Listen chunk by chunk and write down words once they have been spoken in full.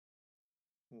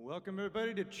Welcome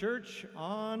everybody to Church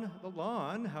on the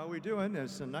Lawn. How are we doing?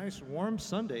 It's a nice warm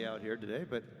Sunday out here today,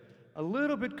 but a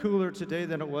little bit cooler today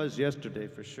than it was yesterday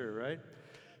for sure, right?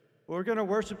 We're going to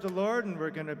worship the Lord, and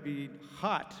we're going to be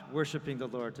hot worshiping the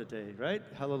Lord today, right?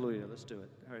 Hallelujah. Let's do it.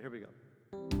 All right, here we go.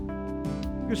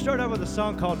 We're going to start out with a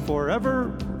song called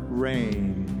Forever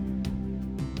Rain.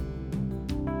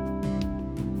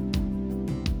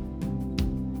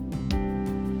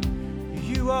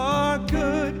 You are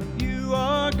good. You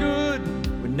are good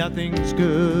when nothing's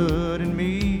good in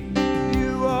me.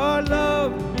 You are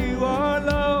love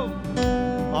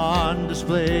on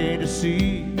display to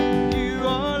see. You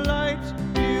are light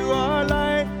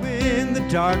when the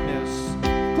darkness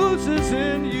closes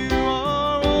in. You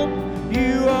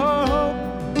are hope,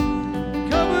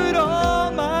 covered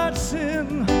all my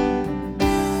sin.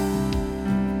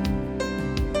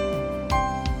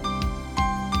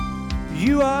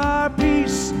 You are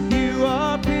peace,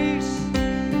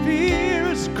 fear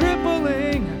is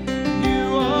crippling.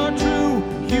 You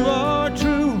are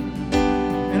true,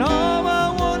 and all my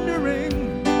wondering.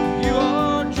 You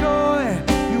are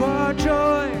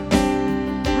joy,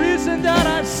 reason that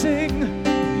I sing.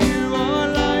 You are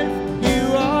life,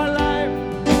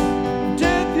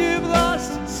 death you've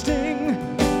lost its sting.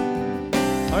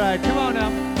 All right, come on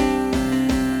now.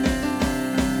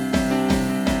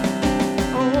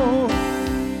 Oh,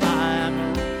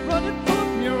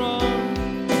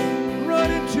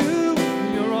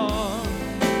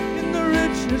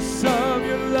 of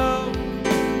your love,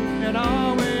 and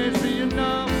always be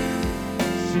enough.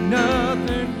 See,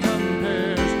 nothing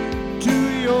compares to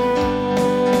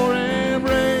your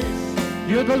embrace.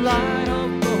 You're the light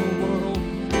of the world,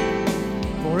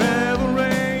 forever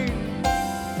reign.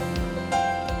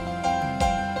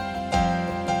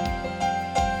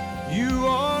 You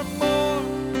are more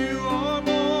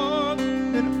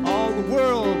than all the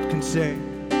world can say.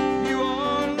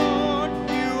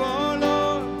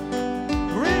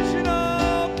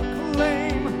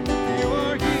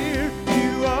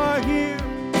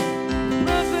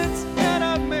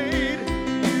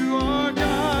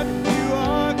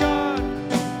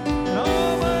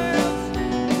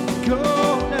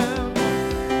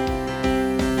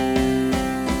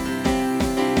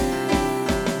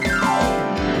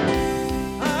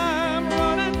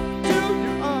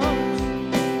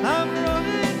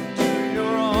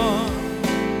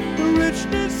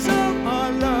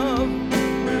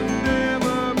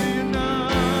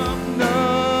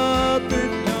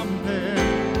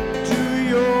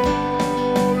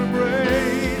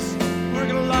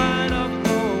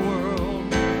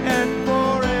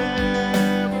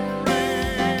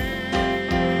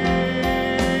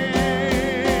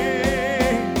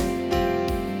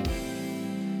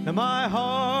 My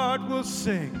heart will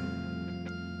sing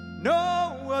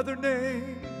no other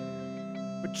name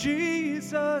but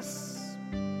Jesus,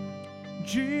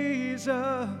 Jesus.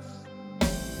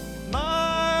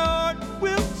 My heart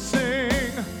will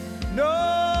sing no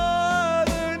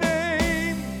other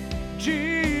name,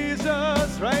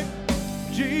 Jesus, right?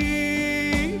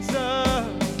 Jesus,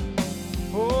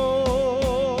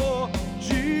 oh,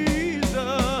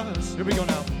 Jesus. Here we go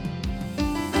now.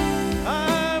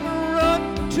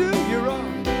 To your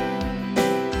arms,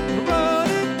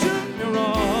 running to your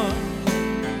arms.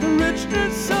 The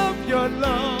richness of your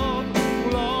love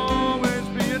will always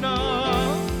be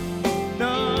enough.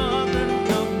 Nothing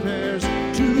compares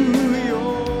to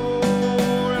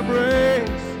your embrace.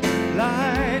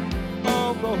 Light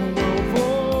of the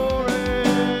world,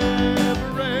 forever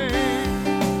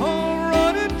reign. Oh,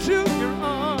 running to your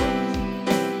arms,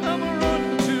 I'm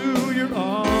running to your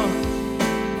arms.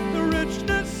 The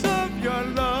richness of your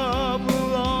love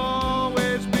will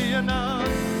always be enough.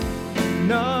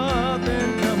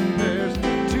 Nothing compares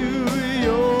to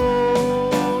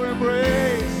your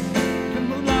embrace.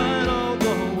 And the light of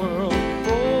the world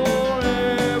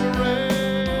forever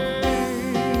reign.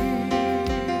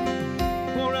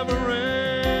 Forever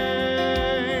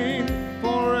reign.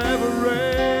 Forever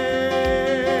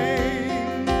reign.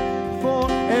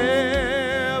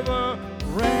 Forever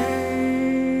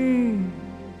reign.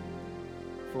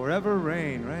 Forever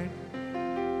reign, right?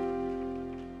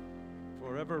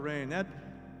 Forever reign.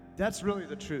 That's really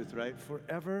the truth, right?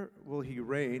 Forever will he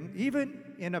reign, even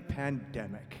in a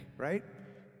pandemic, right?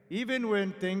 Even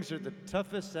when things are the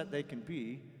toughest that they can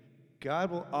be,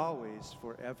 God will always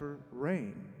forever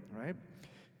reign, right?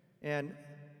 And,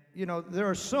 you know, there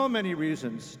are so many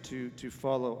reasons to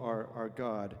follow our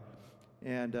God.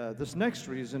 And this next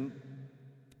reason,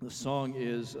 the song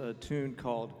is a tune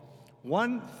called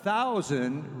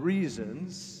 1,000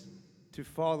 Reasons to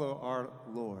Follow Our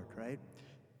Lord, right?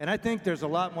 And I think there's a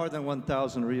lot more than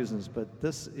 1,000 reasons, but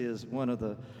this is one of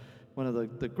the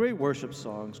great worship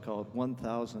songs called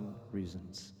 1,000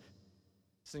 Reasons.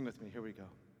 Sing with me. Here we go.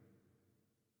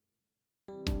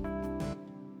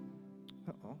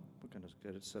 Uh-oh. We're going to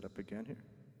get it set up again here.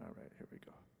 All right, here we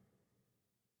go.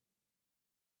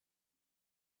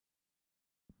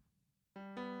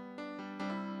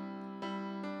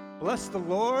 Bless the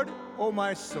Lord, O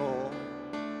my soul,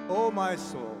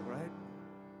 right?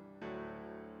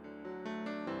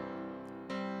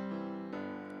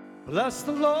 Bless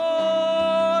the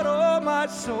Lord, O my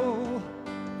soul,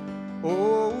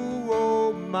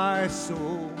 oh my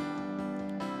soul,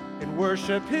 and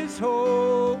worship his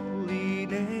holy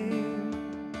name.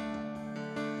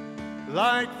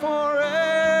 Like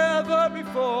forever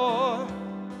before,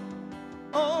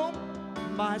 oh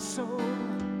my soul,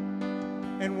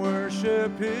 and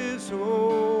worship his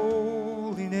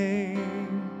holy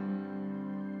name.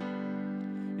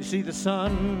 You see, the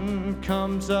sun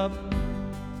comes up,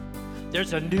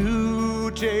 there's a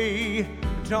new day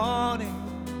dawning.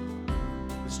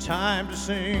 It's time to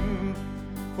sing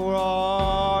for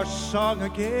our song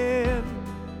again.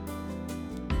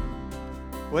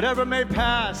 Whatever may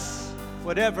pass,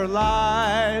 whatever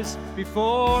lies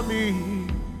before me,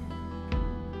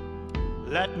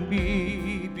 let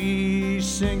me be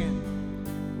singing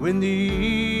when the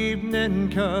evening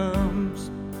comes.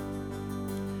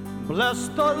 Bless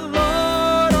the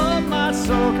Lord, oh my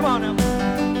soul. Come on now.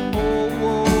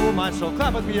 Oh, my soul.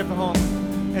 Clap with me if you're home.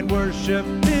 And worship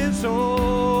his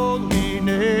holy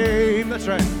name. That's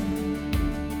right.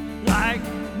 Like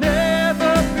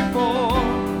never before.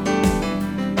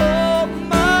 Oh,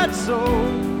 my soul.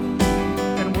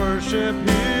 And worship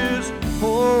his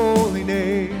holy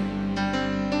name.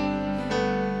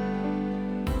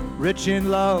 Rich in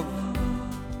love,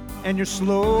 and you're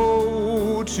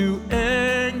slow to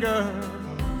anger.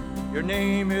 Your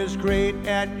name is great,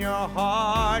 and your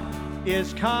heart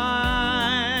is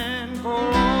kind. For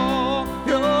all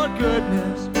your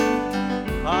goodness,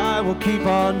 I will keep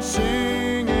on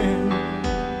singing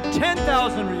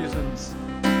 10,000 reasons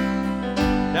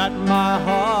that my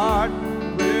heart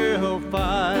will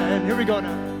find. Here we go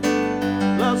now.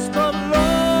 Bless the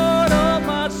Lord, oh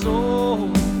my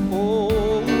soul,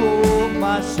 oh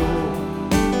my soul,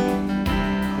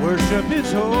 worship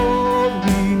his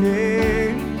holy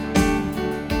name.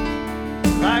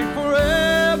 Like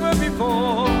forever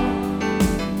before,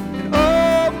 and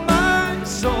oh my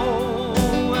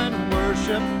soul, and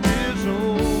worship his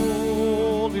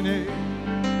holy name.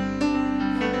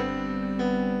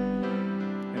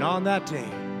 And on that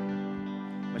day,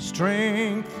 my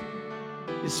strength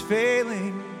is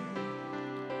failing,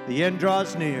 the end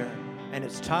draws near, and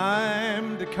it's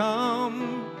time to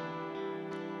come.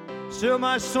 Still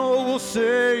my soul will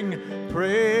sing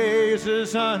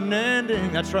praises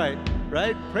unending. That's right,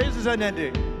 right? Praises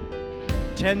unending.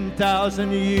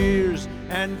 10,000 years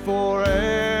and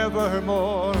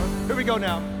forevermore. Here we go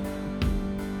now.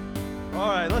 All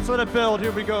right, let's let it build.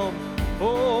 Here we go.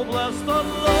 Oh, bless the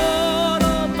Lord,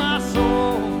 oh my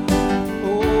soul,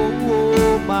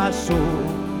 oh my soul,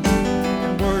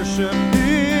 and worship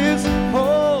his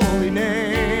holy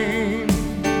name.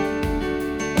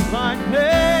 Like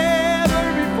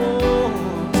never before,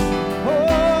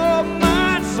 oh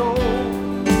my soul,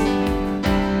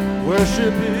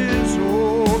 worship his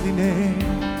holy name.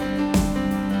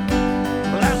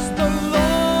 Bless the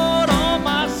Lord, oh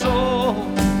my soul,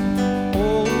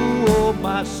 oh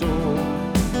my soul,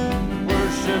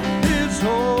 worship his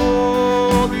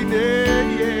holy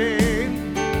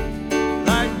name.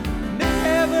 Like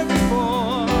never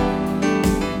before,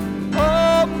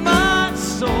 oh my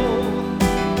soul,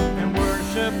 and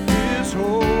worship his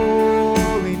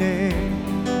holy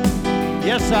name.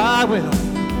 Yes, I will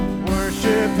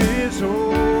worship his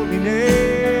holy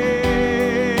name.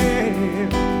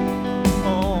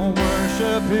 Oh,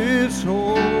 worship his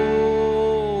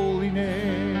holy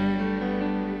name.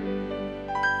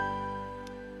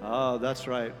 Oh, that's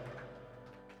right.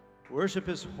 Worship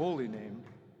his holy name.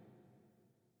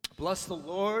 Bless the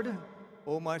Lord,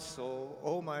 oh my soul,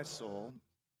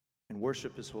 and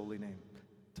worship his holy name.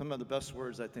 Some of the best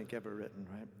words I think ever written,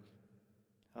 right?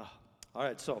 Oh, all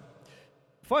right, so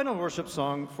final worship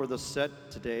song for the set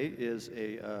today is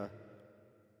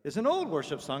an old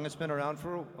worship song. It's been around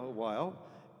for a while,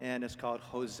 and it's called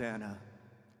Hosanna.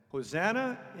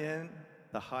 Hosanna in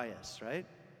the highest, right?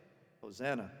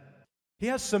 Hosanna. He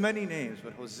has so many names,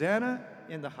 but Hosanna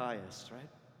in the highest, right?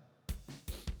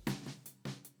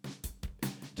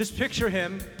 Just picture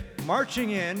him marching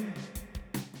in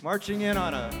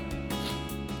on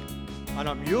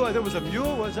a mule. There was a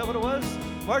mule, was that what it was?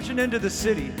 Marching into the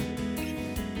city.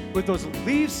 with those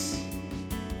leaves,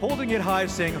 holding it high,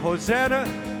 saying, Hosanna,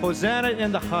 Hosanna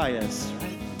in the highest.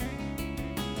 Right?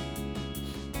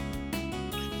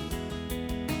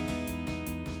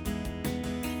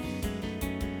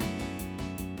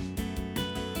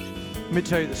 Let me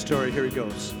tell you the story. Here he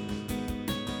goes.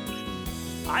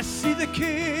 I see the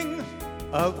King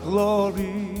of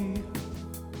glory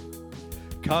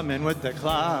coming with the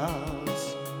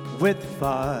clouds, with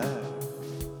fire.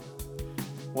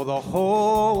 Well, the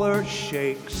whole earth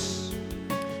shakes,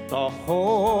 the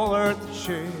whole earth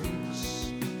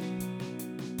shakes.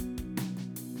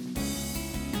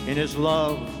 In his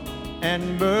love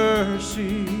and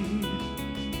mercy,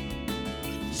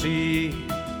 see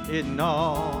it in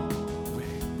all way,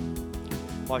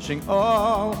 washing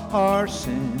all our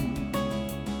sin,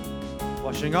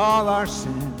 washing all our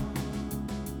sin.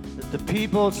 Let the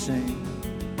people sing,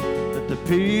 let the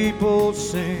people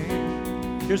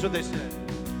sing. Here's what they said.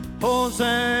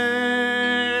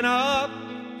 Hosanna,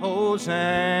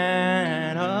 Hosanna.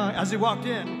 As he walked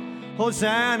in,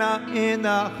 Hosanna in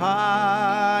the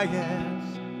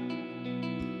highest.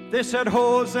 They said,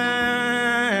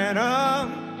 Hosanna,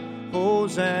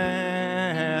 Hosanna,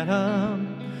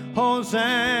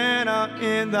 Hosanna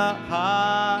in the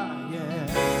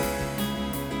highest.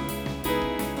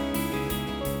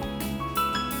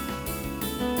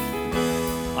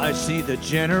 I see the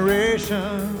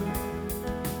generation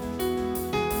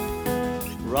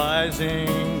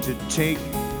rising to take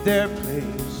their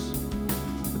place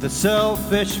with the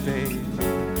selfish faith,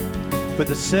 with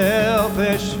the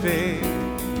selfish faith.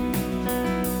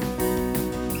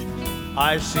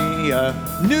 I see a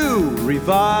new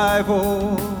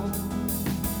revival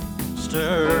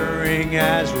stirring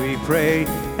as we pray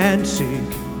and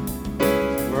seek.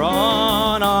 We're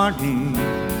on our knees,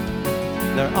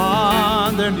 they're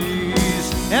on their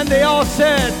knees, and they all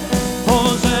said,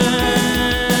 Hosanna,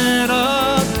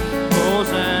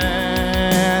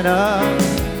 Hosanna,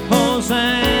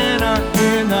 Hosanna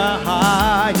in the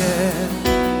highest.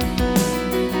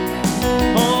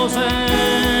 Hosanna,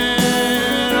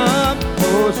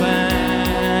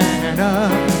 Hosanna,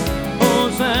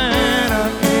 Hosanna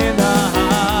in the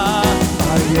highest.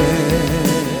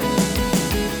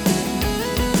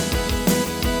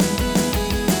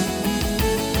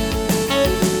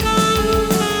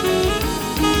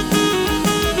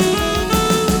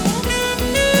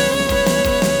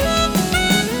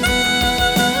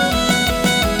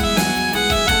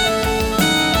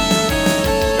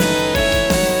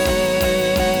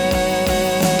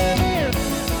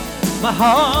 My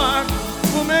heart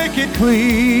will make it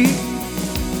clean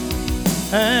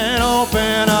and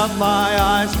open up my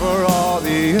eyes for all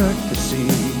the earth to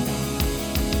see.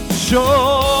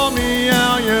 Show me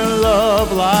how you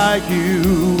love like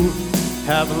you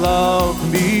have loved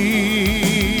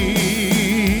me.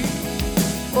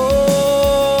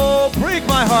 Oh, break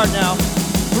my heart now.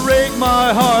 Break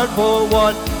my heart for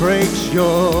what breaks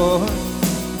yours.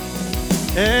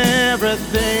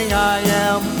 Everything I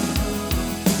am,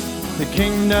 the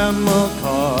kingdom will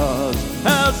cause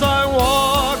as I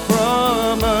walk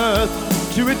from earth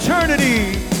to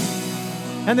eternity.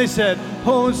 And they said,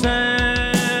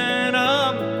 Hosanna,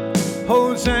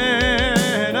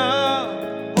 Hosanna,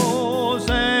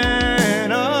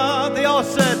 Hosanna. They all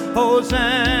said,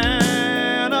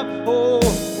 Hosanna, Hosanna,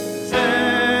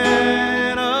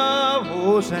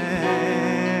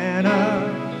 Hosanna,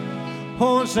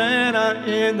 Hosanna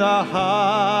in the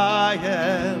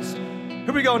highest.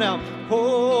 Here we go now.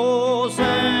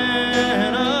 Hosanna,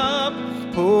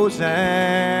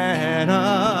 Hosanna,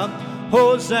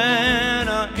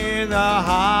 Hosanna in the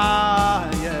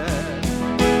highest.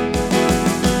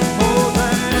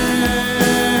 Hosanna,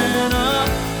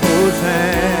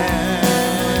 Hosanna,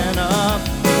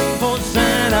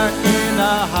 Hosanna in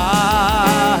the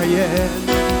highest.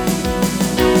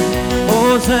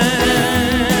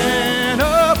 Hosanna,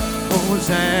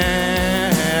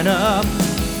 Hosanna,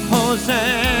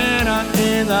 Hosanna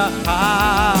in the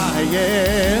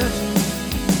highest.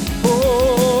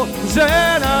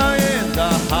 Hosanna in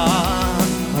the highest.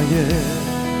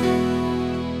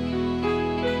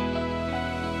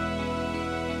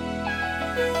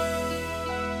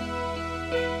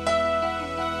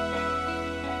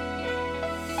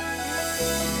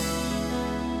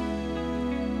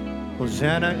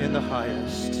 Hosanna in the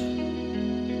highest.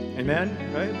 Amen,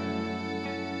 right?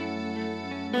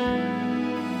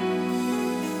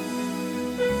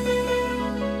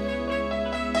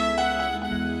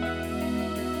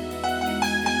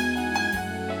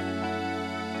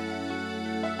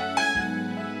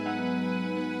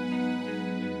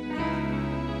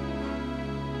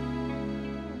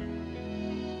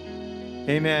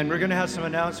 Amen. We're going to have some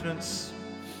announcements.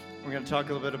 We're going to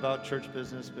talk a little bit about church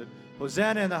business, but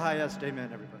Hosanna in the highest. Amen,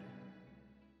 everybody.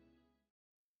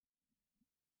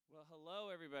 Well, hello,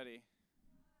 everybody.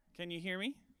 Can you hear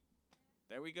me?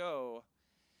 There we go.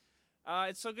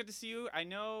 It's so good to see you. I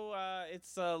know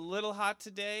it's a little hot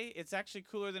today. It's actually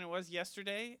cooler than it was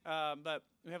yesterday, but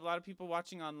we have a lot of people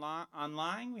watching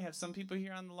online. We have some people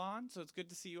here on the lawn, so it's good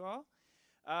to see you all.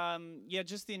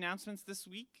 Just the announcements this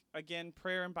week. Again,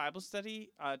 prayer and Bible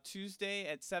study Tuesday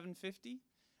at 7:50,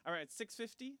 or at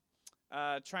 6:50.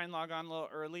 Try and log on a little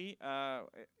early.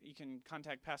 You can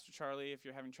contact Pastor Charlie if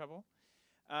you're having trouble.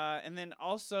 And then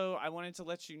also, I wanted to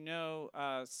let you know,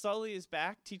 Sully is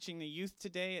back teaching the youth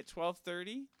today at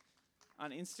 12:30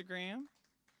 on Instagram.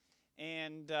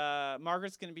 And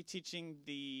Margaret's going to be teaching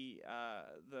the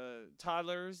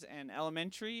toddlers and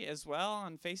elementary as well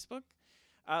on Facebook.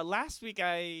 Last week,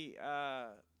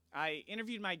 I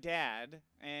interviewed my dad,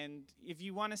 and if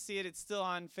you want to see it, it's still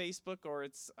on Facebook or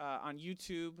it's on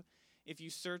YouTube. If you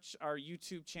search our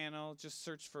YouTube channel, just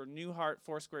search for New Heart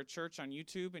Foursquare Church on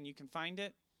YouTube, and you can find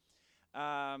it.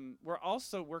 We're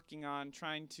also working on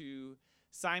trying to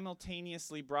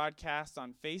simultaneously broadcast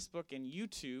on Facebook and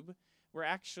YouTube. We're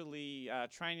actually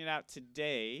trying it out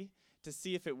today to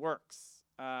see if it works.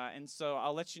 And so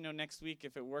I'll let you know next week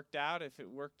if it worked out, if it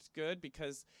worked good,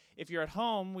 because if you're at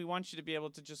home, we want you to be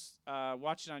able to just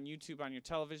watch it on YouTube on your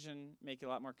television, make it a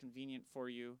lot more convenient for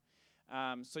you.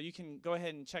 So you can go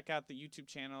ahead and check out the YouTube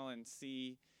channel and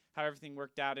see how everything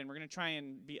worked out. And we're going to try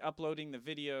and be uploading the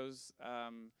videos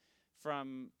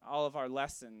from all of our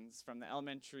lessons, from the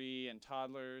elementary and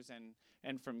toddlers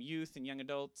and from youth and young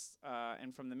adults,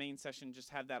 and from the main session,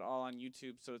 just have that all on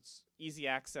YouTube so it's easy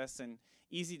access and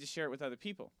easy to share it with other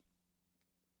people.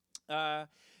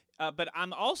 But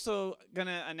I'm also going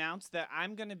to announce that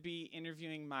I'm going to be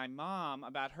interviewing my mom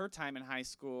about her time in high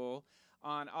school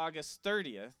on August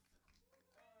 30th.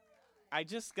 I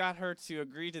just got her to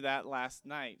agree to that last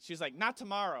night. She was like, not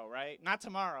tomorrow, right? Not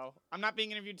tomorrow. I'm not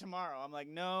being interviewed tomorrow. I'm like,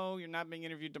 no, you're not being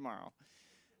interviewed tomorrow.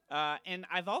 And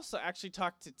I've also actually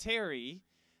talked to Terry.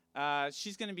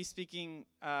 She's going to be speaking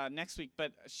next week,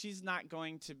 but she's not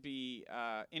going to be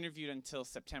interviewed until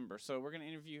September. So we're going to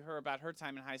interview her about her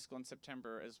time in high school in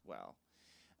September as well.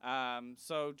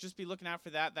 So just be looking out for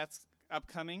that. That's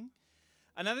upcoming.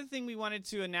 Another thing we wanted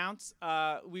to announce,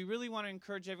 we really want to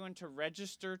encourage everyone to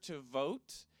register to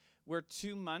vote. We're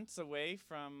 2 months away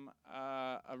from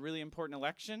a really important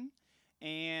election,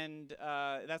 and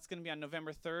that's going to be on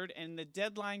November 3rd. And the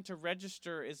deadline to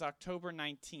register is October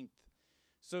 19th.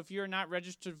 So if you're not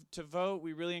registered to vote,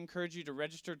 we really encourage you to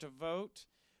register to vote.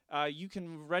 You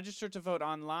can register to vote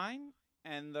online,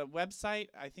 and the website,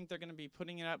 I think they're going to be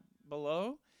putting it up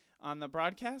below on the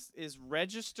broadcast, is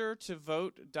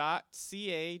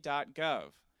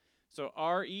registertovote.ca.gov. So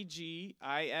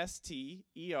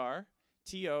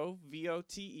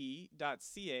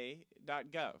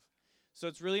registertovote.ca.gov. So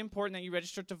it's really important that you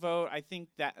register to vote. I think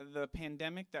that the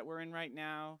pandemic that we're in right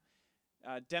now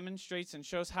demonstrates and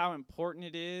shows how important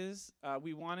it is.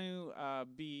 We want to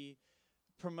be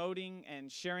promoting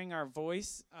and sharing our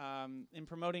voice in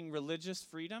promoting religious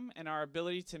freedom and our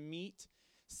ability to meet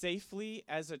safely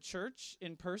as a church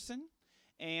in person.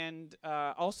 And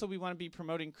also we want to be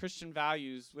promoting Christian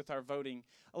values with our voting.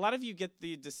 A lot of you get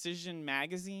the Decision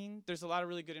magazine. There's a lot of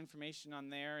really good information on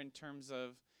there in terms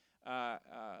of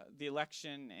the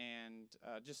election and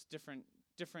just different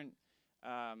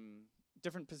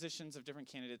positions of different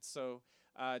candidates. So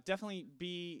definitely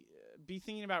be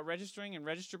thinking about registering, and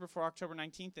register before October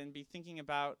 19th, and be thinking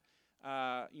about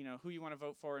who you want to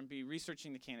vote for, and be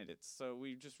researching the candidates. So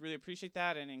we just really appreciate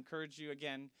that and encourage you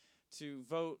again to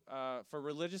vote for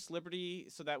religious liberty,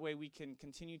 so that way we can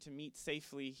continue to meet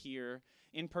safely here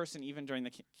in person, even during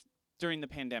the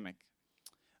pandemic.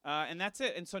 And that's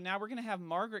it. And so now we're going to have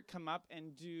Margaret come up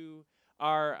and do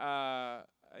our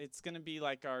it's going to be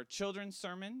like our children's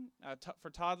sermon for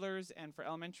toddlers and for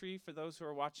elementary, for those who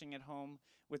are watching at home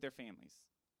with their families.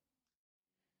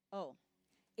 Oh,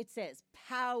 it says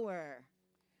power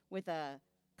with a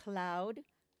cloud.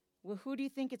 Well, who do you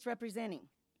think it's representing?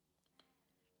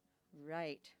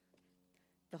 Right.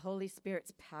 The Holy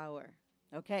Spirit's power.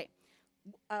 Okay.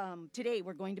 Today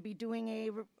we're going to be doing a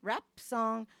rap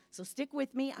song, so stick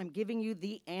with me. I'm giving you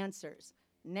the answers.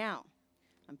 Now,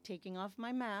 I'm taking off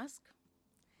my mask.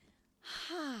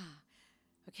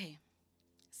 Okay.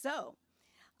 So,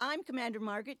 I'm Commander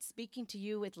Margaret, speaking to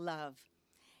you with love.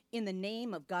 In the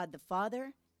name of God the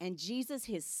Father and Jesus,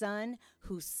 his Son,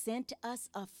 who sent us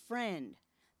a friend,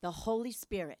 the Holy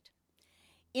Spirit.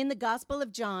 In the Gospel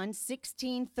of John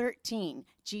 16:13,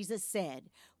 Jesus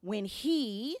said, when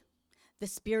he, the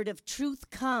Spirit of truth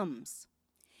comes,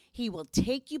 he will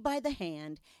take you by the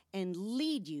hand and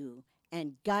lead you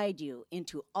and guide you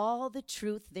into all the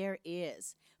truth there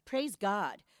is. Praise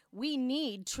God. We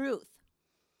need truth.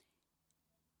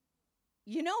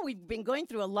 You know, we've been going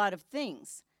through a lot of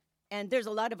things, and there's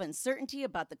a lot of uncertainty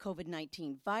about the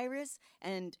COVID-19 virus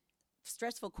and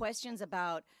stressful questions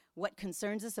about what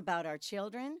concerns us about our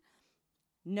children.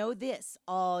 Know this,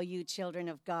 all you children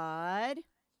of God,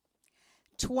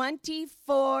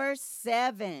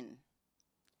 24/7.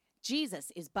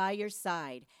 Jesus is by your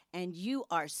side, and you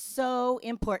are so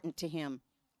important to him.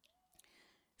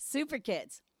 Super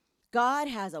kids, God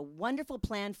has a wonderful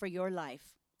plan for your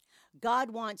life.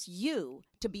 God wants you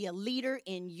to be a leader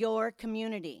in your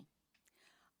community.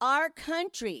 Our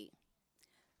country,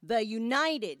 the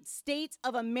United States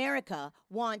of America,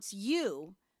 wants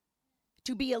you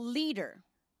to be a leader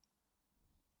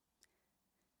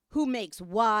who makes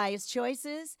wise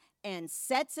choices and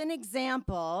sets an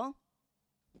example,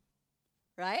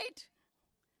 right?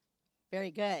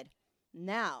 Very good.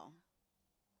 Now,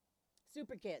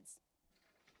 super kids,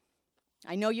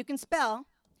 I know you can spell.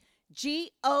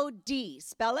 G-O-D.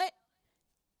 Spell it.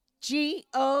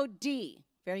 G-O-D.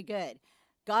 Very good.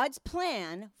 God's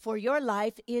plan for your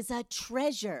life is a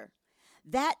treasure.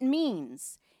 That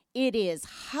means it is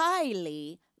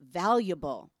highly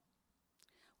valuable.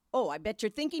 Oh, I bet you're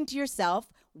thinking to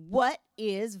yourself, what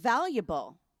is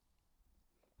valuable?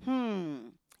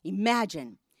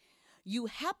 Imagine you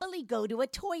happily go to a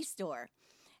toy store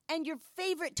and your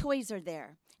favorite toys are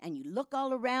there. And you look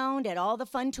all around at all the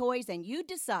fun toys and you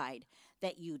decide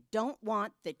that you don't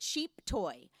want the cheap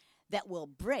toy that will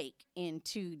break in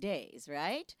 2 days,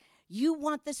 right? You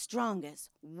want the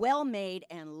strongest, well-made,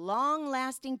 and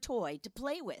long-lasting toy to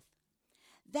play with.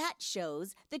 That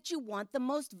shows that you want the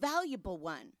most valuable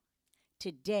one.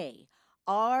 Today,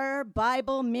 our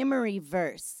Bible memory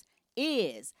verse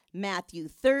is Matthew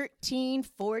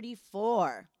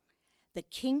 13:44. The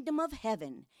kingdom of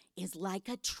heaven is like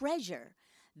a treasure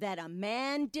that a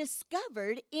man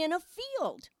discovered in a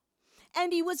field,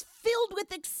 and he was filled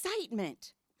with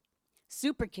excitement.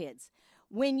 Super kids,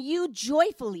 when you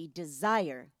joyfully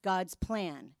desire God's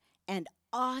plan and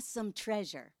awesome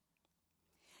treasure,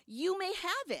 you may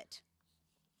have it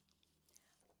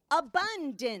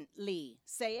abundantly.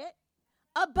 Say it.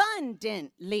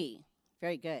 Abundantly.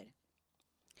 Very good.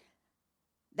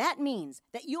 That means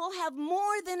that you'll have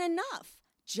more than enough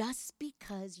just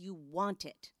because you want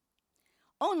it.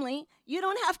 Only you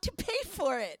don't have to pay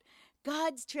for it.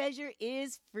 God's treasure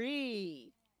is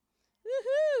free.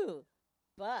 Woohoo!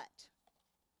 But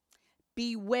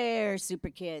beware, super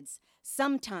kids.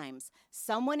 Sometimes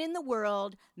someone in the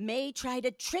world may try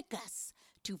to trick us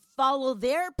to follow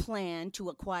their plan to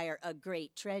acquire a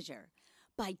great treasure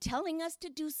by telling us to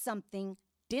do something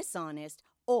dishonest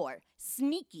or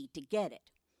sneaky to get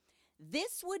it.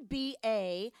 This would be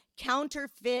a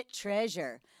counterfeit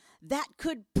treasure that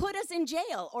could put us in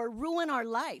jail or ruin our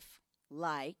life.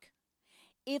 Like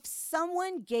if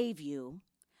someone gave you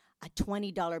a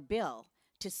 $20 bill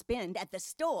to spend at the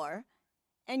store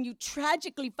and you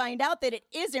tragically find out that it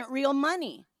isn't real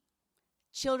money.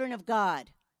 Children of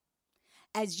God,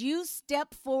 as you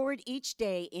step forward each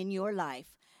day in your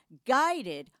life,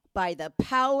 guided by the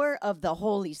power of the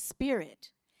Holy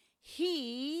Spirit,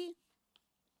 He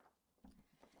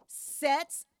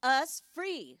sets us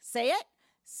free. Say it.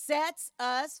 Sets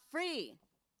us free.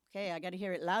 Okay, I got to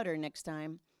hear it louder next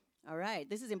time. All right,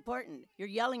 this is important. You're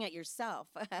yelling at yourself.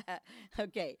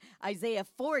 Okay, Isaiah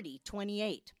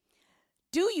 40:28.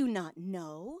 Do you not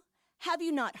know? Have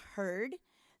you not heard?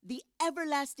 The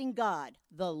everlasting God,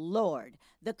 the Lord,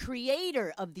 the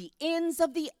creator of the ends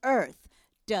of the earth,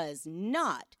 does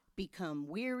not become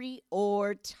weary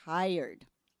or tired.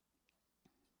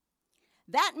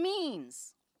 That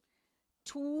means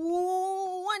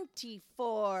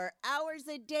 24 hours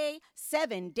a day,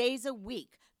 7 days a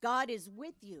week. God is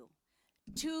with you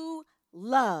to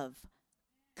love,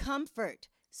 comfort,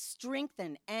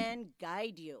 strengthen, and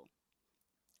guide you.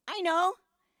 I know.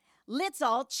 Let's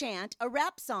all chant a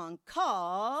rap song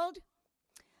called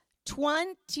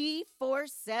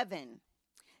 24/7.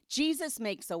 Jesus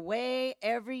makes a way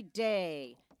every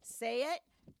day. Say it.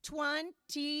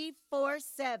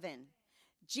 24/7.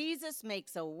 Jesus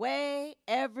makes a way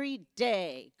every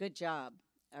day. Good job.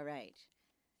 All right.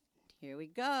 Here we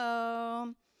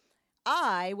go.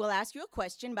 I will ask you a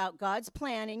question about God's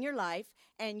plan in your life,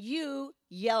 and you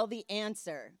yell the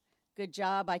answer. Good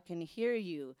job. I can hear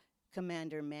you,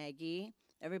 Commander Maggie.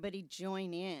 Everybody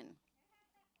join in.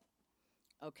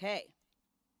 Okay.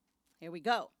 Here we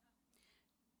go.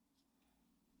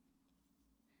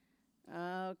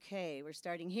 Okay, we're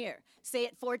starting here. Say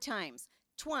it 4 times.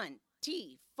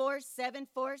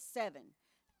 204747.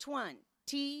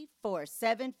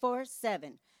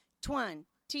 204747.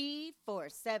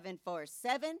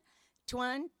 204747.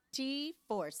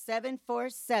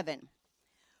 204747.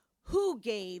 Who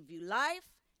gave you life?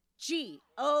 God.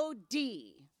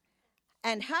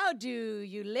 And how do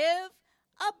you live?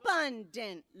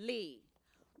 Abundantly.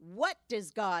 What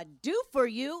does God do for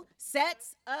you?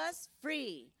 Sets us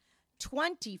free.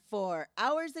 24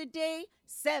 hours a day,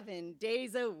 7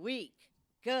 days a week.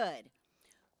 Good.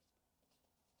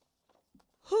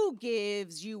 Who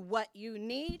gives you what you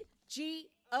need? God.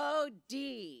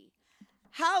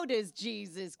 How does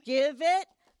Jesus give it?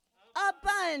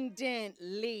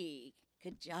 Abundantly.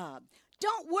 Good job.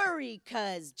 Don't worry,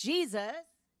 'cause Jesus,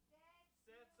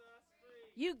 Sets us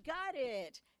free. you got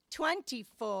it.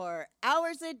 24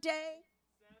 hours a day,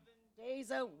 7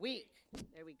 days a week.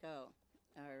 There we go.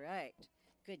 All right.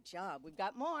 Good job. We've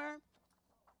got more.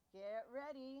 Get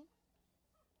ready.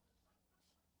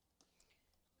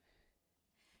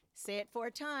 Say it 4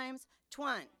 times.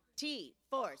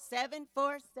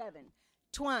 204747.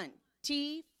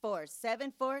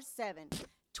 204747.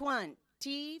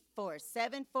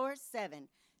 204747.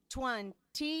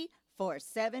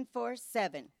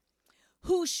 204747.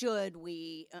 Who should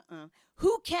we,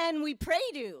 who can we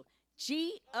pray to?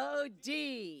 God.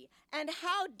 And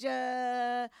how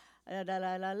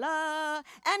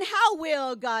and how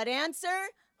will God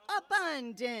answer?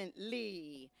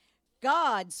 Abundantly.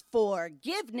 God's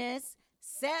forgiveness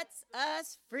sets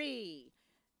us free.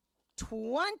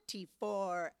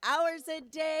 24 hours a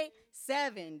day,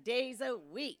 7 days a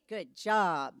week. Good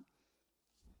job.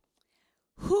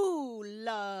 Who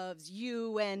loves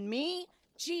you and me?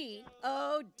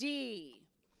 God.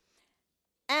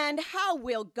 And how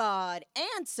will God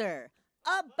answer?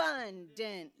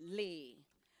 Abundantly.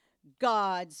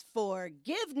 God's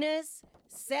forgiveness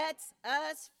sets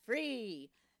us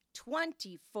free.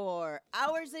 24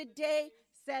 hours a day,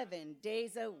 7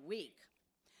 days a week.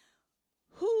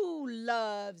 Who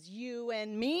loves you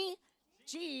and me?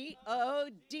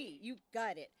 God. You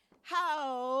got it.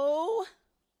 How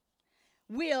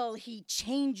will he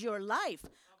change your life?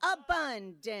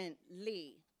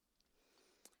 Abundantly.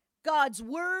 God's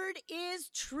word is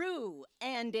true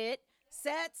and it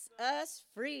sets us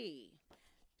free.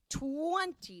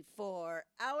 24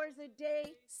 hours a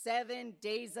day, 7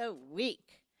 days a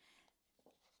week.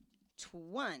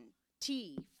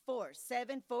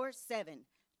 204747.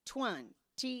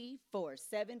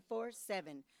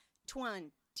 204747.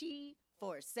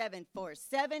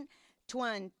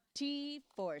 204747.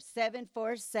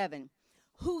 24747.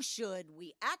 Who should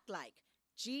we act like?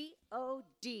 God.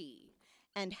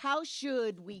 And how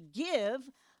should we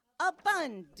give?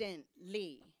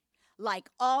 Abundantly. Like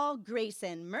all grace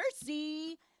and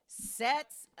mercy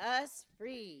sets us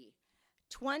free.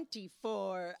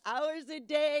 24 hours a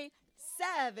day,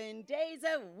 7 days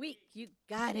a week. You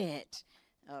got it.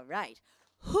 All right.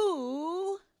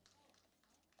 Who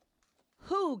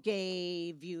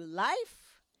gave you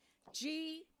life?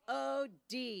 God.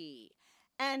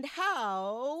 And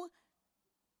how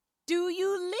do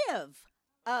you live?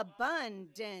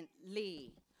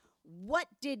 Abundantly. What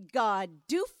did God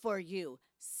do for you?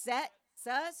 Sets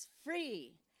us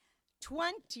free.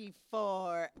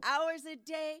 24 hours a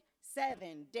day,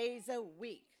 7 days a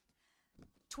week.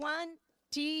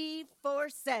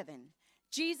 24/7.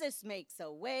 Jesus makes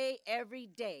a way every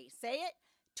day. Say it.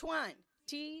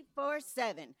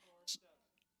 24/7.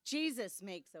 Jesus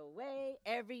makes a way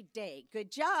every day. Good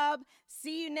job.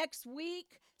 See you next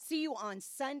week. See you on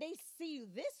Sunday. See you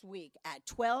this week at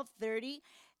 12:30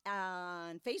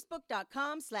 on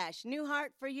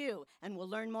Facebook.com/NewHeartForYou. And we'll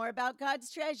learn more about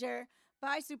God's treasure.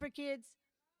 Bye, Super Kids.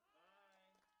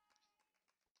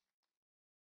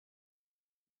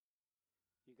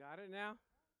 You got it now?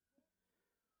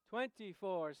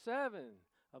 24/7,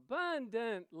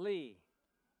 abundantly.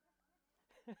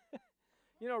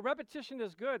 You know, repetition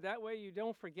is good. That way you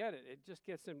don't forget it. It just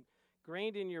gets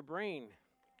ingrained in your brain.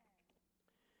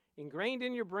 Ingrained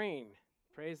in your brain.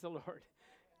 Praise the Lord.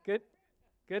 Good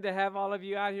to have all of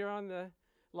you out here on the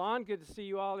lawn. Good to see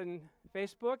you all in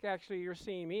Facebook. Actually, you're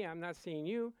seeing me. I'm not seeing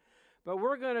you. But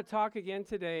we're going to talk again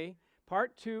today,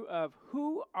 part 2 of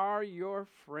Who Are Your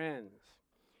Friends?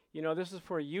 You know, this is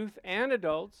for youth and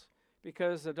adults,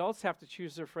 because adults have to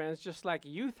choose their friends just like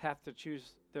youth have to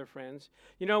choose their friends.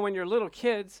 You know, when you're little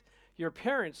kids, your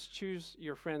parents choose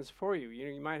your friends for you. You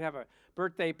know, you might have a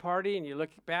birthday party and you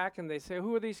look back and they say,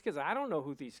 who are these kids? I don't know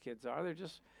who these kids are. They're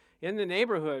just in the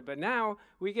neighborhood. But now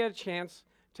we get a chance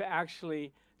to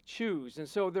actually choose. And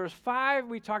so there's 5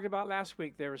 we talked about last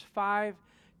week. There's 5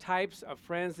 types of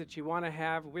friends that you want to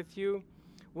have with you.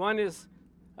 One is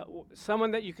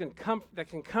someone that that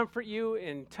can comfort you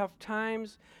in tough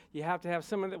times. You have to have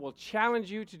someone that will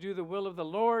challenge you to do the will of the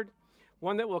Lord.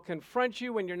 One that will confront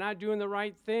you when you're not doing the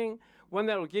right thing. One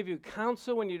that will give you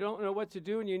counsel when you don't know what to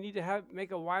do and you need to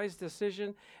make a wise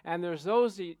decision. And there's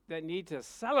those that need to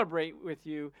celebrate with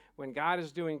you when God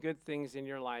is doing good things in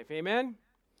your life. Amen?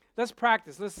 Let's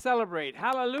practice. Let's celebrate.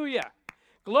 Hallelujah.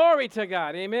 Glory to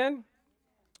God. Amen?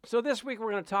 So this week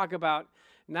we're going to talk about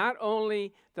not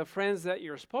only the friends that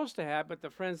you're supposed to have, but the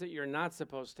friends that you're not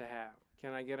supposed to have.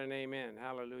 Can I get an amen?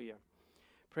 Hallelujah.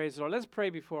 Praise the Lord. Let's pray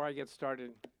before I get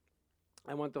started.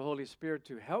 I want the Holy Spirit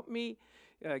to help me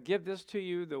give this to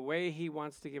you the way He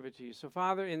wants to give it to you. So,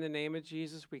 Father, in the name of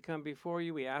Jesus, we come before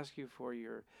you. We ask you for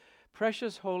your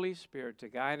precious Holy Spirit to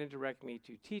guide and direct me,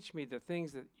 to teach me the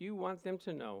things that you want them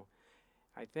to know.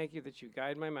 I thank you that you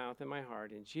guide my mouth and my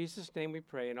heart. In Jesus' name we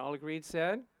pray. And all agreed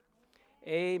said,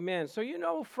 amen. So,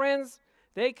 friends,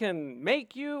 they can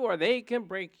make you or they can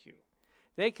break you.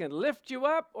 They can lift you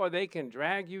up or they can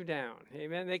drag you down.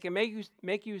 Amen. They can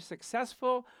make you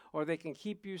successful or they can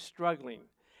keep you struggling.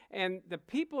 And the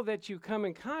people that you come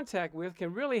in contact with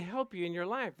can really help you in your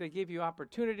life. They give you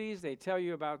opportunities. They tell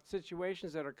you about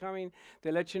situations that are coming.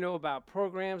 They let you know about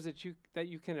programs that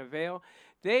you can avail.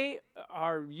 They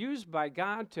are used by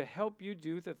God to help you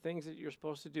do the things that you're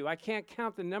supposed to do. I can't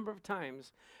count the number of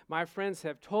times my friends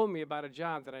have told me about a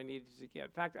job that I needed to get.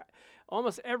 In fact,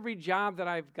 almost every job that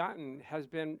I've gotten has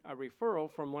been a referral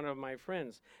from one of my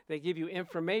friends. They give you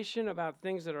information about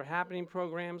things that are happening,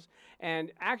 programs.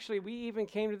 And actually, we even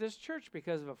came to this church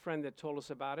because of a friend that told us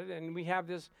about it. And we have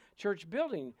this church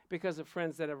building because of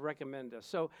friends that have recommended us.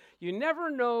 So you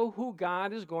never know who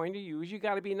God is going to use. You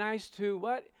got to be nice to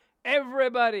what?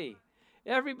 Everybody.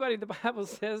 Everybody, the Bible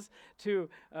says to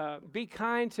be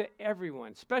kind to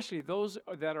everyone, especially those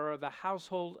that are of the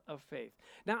household of faith.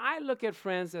 Now, I look at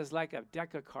friends as like a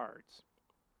deck of cards.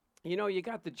 You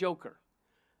got the joker.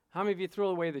 How many of you throw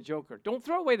away the joker? Don't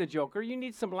throw away the joker. You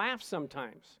need some laughs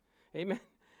sometimes. Amen.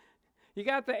 You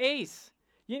got the ace.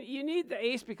 You need the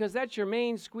ace because that's your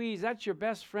main squeeze. That's your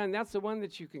best friend. That's the one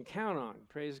that you can count on.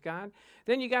 Praise God.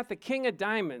 Then you got the king of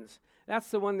diamonds.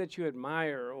 That's the one that you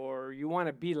admire or you want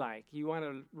to be like. You want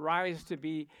to rise to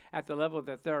be at the level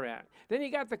that they're at. Then you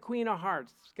got the queen of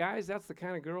hearts. Guys, that's the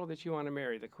kind of girl that you want to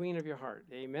marry, the queen of your heart.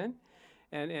 Amen?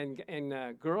 And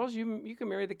girls, you can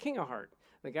marry the king of heart,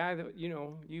 the guy that,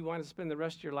 you want to spend the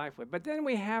rest of your life with. But then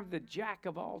we have the jack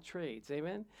of all trades.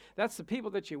 Amen? That's the people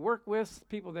that you work with,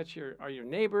 people that are your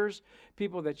neighbors,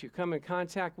 people that you come in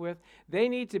contact with. They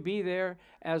need to be there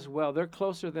as well. They're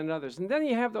closer than others. And then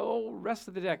you have the whole rest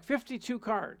of the deck, 52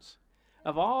 cards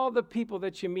of all the people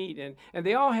that you meet. And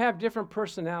they all have different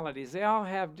personalities. They all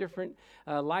have different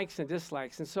likes and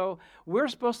dislikes. And so we're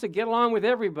supposed to get along with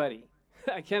everybody.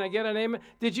 Can I get an amen?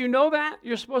 Did you know that?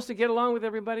 You're supposed to get along with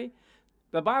everybody?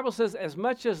 The Bible says, as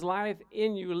much as life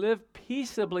in you, live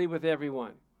peaceably with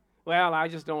everyone. Well, I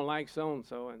just don't like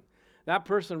so-and-so, and that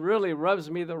person really rubs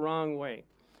me the wrong way.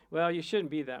 Well, you shouldn't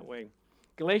be that way.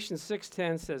 Galatians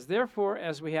 6:10 says, therefore,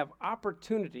 as we have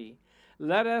opportunity,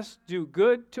 let us do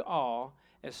good to all,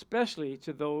 especially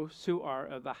to those who are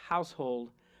of the household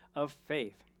of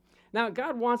faith. Now,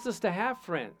 God wants us to have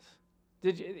friends.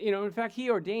 In fact,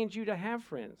 He ordained you to have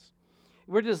friends.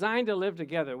 We're designed to live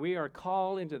together. We are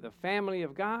called into the family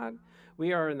of God.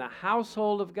 We are in the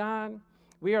household of God.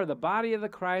 We are the body of the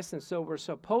Christ, and so we're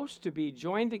supposed to be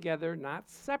joined together, not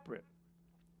separate.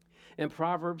 And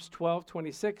Proverbs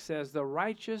 12:26 says, the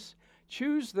righteous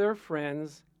choose their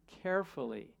friends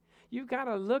carefully. You've got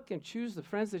to look and choose the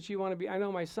friends that you want to be. I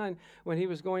know my son, when he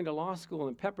was going to law school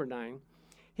in Pepperdine,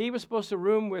 he was supposed to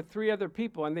room with 3 other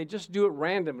people, and they just do it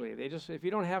randomly. If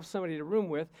you don't have somebody to room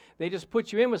with, they just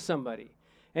put you in with somebody.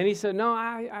 And he said, no,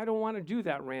 I don't want to do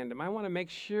that random. I want to make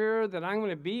sure that I'm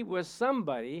going to be with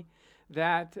somebody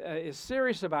that is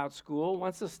serious about school,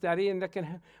 wants to study, and that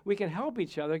we can help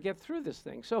each other get through this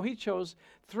thing. So he chose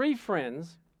 3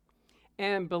 friends,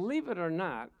 and believe it or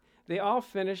not, they all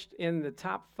finished in the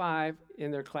top 5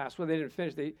 in their class. Well, they didn't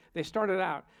finish. They started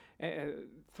out.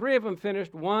 3 of them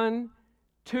finished, 1,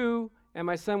 2, and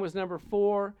my son was number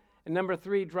 4, and number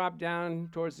 3 dropped down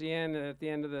towards the end, and at the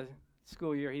end of the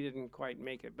school year, he didn't quite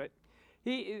make it. But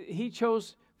he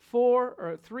chose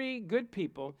 3 good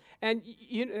people,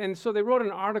 and so they wrote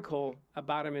an article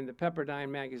about him in the Pepperdine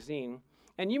magazine.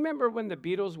 And you remember when the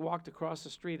Beatles walked across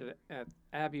the street at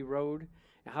Abbey Road,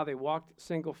 and how they walked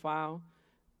single file?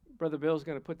 Brother Bill's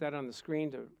going to put that on the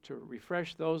screen to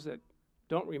refresh those that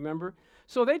don't remember.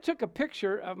 So they took a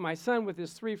picture of my son with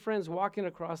his 3 friends walking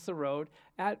across the road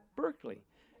at Berkeley.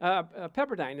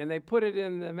 Pepperdine, and they put it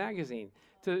in the magazine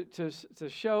to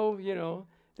show,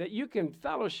 that you can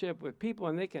fellowship with people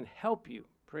and they can help you.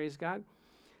 Praise God.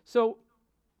 So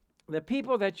the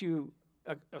people that you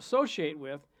associate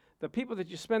with, the people that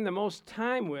you spend the most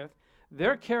time with,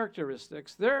 their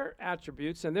characteristics, their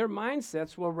attributes, and their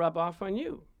mindsets will rub off on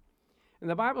you. And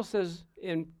the Bible says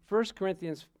in 1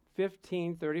 Corinthians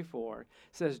 15:34,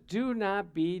 says, do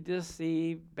not be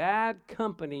deceived. Bad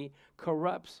company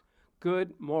corrupts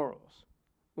good morals.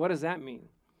 What does that mean?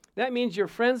 That means your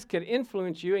friends could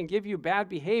influence you and give you bad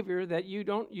behavior that you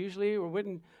don't usually or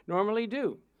wouldn't normally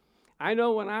do. I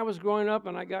know when I was growing up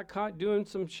and I got caught doing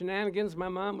some shenanigans, my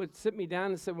mom would sit me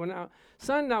down and say, well, now,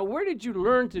 son, where did you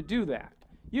learn to do that?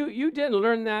 You didn't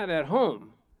learn that at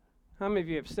home. How many of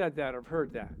you have said that or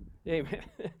heard that? Amen.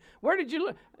 Where did you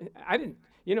learn? I didn't,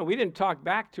 we didn't talk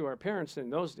back to our parents in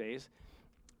those days.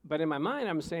 But in my mind,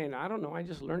 I'm saying, I don't know, I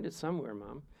just learned it somewhere,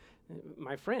 Mom.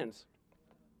 My friends.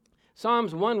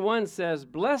 Psalms 1:1 says,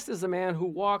 blessed is the man who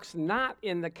walks not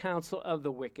in the counsel of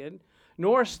the wicked,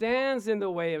 nor stands in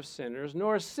the way of sinners,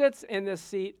 nor sits in the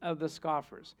seat of the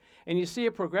scoffers. And you see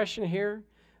a progression here.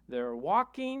 They're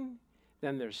walking,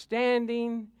 then they're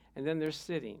standing, and then they're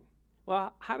sitting.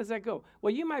 Well, how does that go?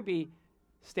 Well, you might be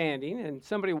standing, and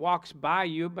somebody walks by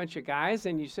you, a bunch of guys,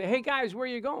 and you say, hey, guys, where are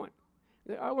you going?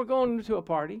 Oh, we're going to a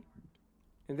party.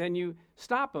 And then you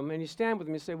stop them, and you stand with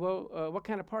them, and you say, well, what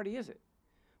kind of party is it?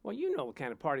 Well, you know what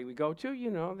kind of party we go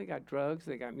to. They got drugs,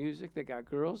 they got music, they got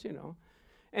girls,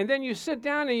 And then you sit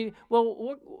down and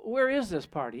where is this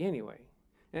party anyway?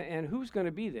 And who's going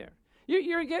to be there?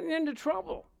 You're getting into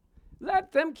trouble.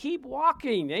 Let them keep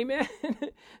walking, amen?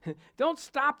 Don't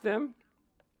stop them.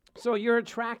 So you're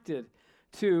attracted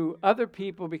to other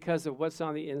people because of what's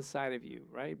on the inside of you,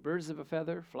 right? Birds of a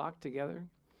feather flock together.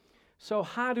 So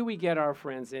how do we get our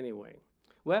friends anyway?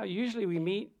 Well, usually we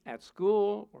meet at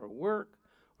school or work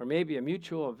or maybe a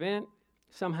mutual event.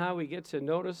 Somehow we get to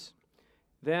notice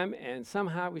them, and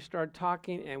somehow we start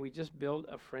talking, and we just build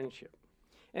a friendship.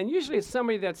 And usually it's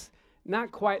somebody that's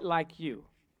not quite like you.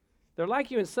 They're like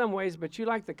you in some ways, but you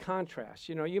like the contrast.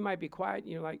 You might be quiet,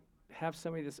 and you like have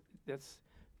somebody that's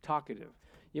talkative.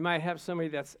 You might have somebody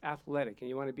that's athletic, and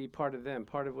you want to be part of them,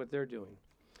 part of what they're doing.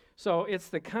 So it's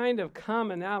the kind of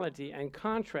commonality and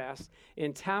contrast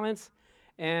in talents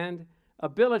and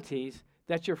abilities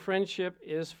that your friendship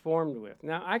is formed with.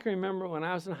 Now, I can remember when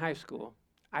I was in high school.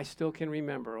 I still can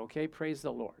remember, okay? Praise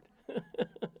the Lord.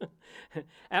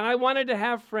 And I wanted to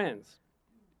have friends.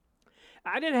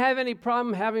 I didn't have any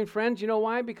problem having friends. You know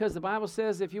why? Because the Bible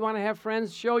says if you want to have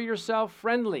friends, show yourself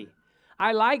friendly.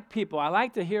 I like people. I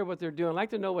like to hear what they're doing. I like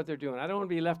to know what they're doing. I don't want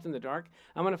to be left in the dark.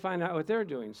 I want to find out what they're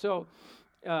doing. So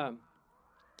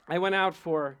I went out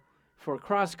for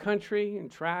cross country and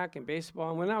track and baseball.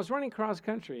 And when I was running cross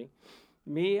country,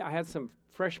 I had some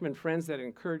freshman friends that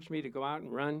encouraged me to go out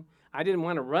and run. I didn't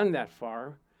want to run that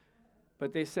far,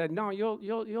 but they said, no,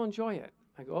 you'll enjoy it.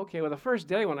 I go, okay. Well, the first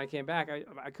day when I came back,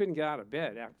 I couldn't get out of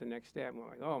bed after the next day. I'm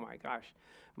like, oh my gosh,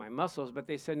 my muscles. But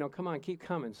they said, no, come on, keep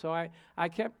coming. So I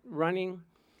kept running.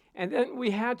 And then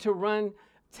we had to run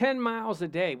 10 miles a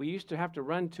day. We used to have to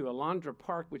run to Alondra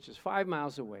Park, which is 5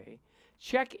 miles away,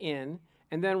 check in,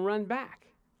 and then run back.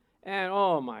 And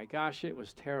oh my gosh, it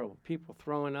was terrible. People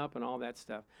throwing up and all that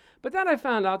stuff. But then I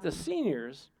found out the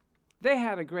seniors, they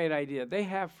had a great idea. They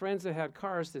have friends that had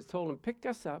cars that told them, pick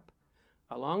us up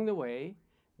along the way,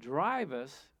 drive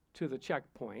us to the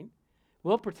checkpoint.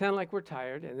 We'll pretend like we're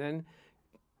tired, and then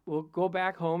we'll go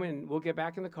back home, and we'll get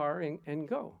back in the car and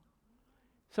go.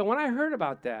 So when I heard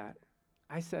about that,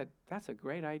 I said, that's a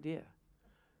great idea.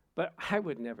 But I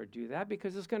would never do that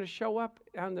because it's going to show up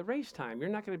on the race time. You're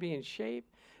not going to be in shape.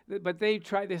 But they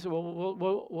said, well,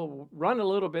 we'll run a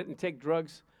little bit and take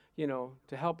drugs,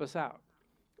 to help us out.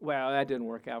 Well, that didn't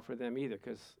work out for them either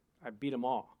because I beat them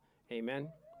all. Amen?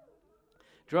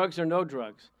 Drugs or no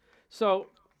drugs. So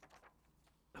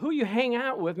who you hang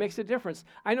out with makes a difference.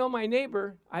 I know my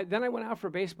neighbor, then I went out for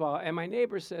baseball, and my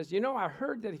neighbor says, I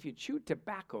heard that if you chew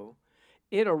tobacco,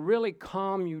 it'll really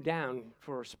calm you down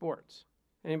for sports.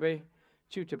 Anybody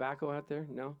chew tobacco out there?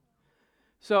 No?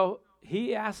 So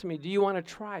he asked me, do you want to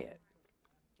try it?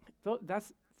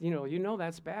 That's,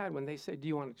 that's bad when they say, do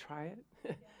you want to try it?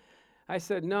 I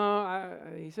said, no.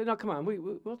 He said, no, come on,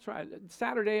 we'll try it.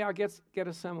 Saturday, I'll get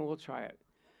us some and we'll try it.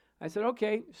 I said,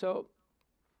 okay. So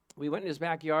we went in his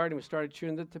backyard and we started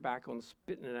chewing the tobacco and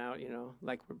spitting it out,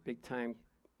 like we're big time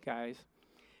guys.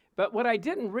 But what I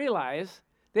didn't realize,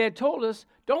 they had told us,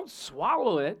 don't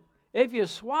swallow it. If you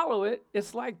swallow it,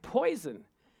 it's like poison.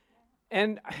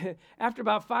 And after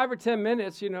about 5 or 10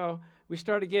 minutes, we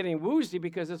started getting woozy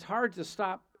because it's hard to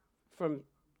stop from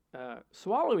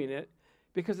swallowing it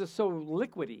because it's so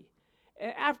liquidy.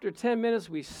 After 10 minutes,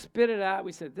 we spit it out.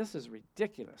 We said, this is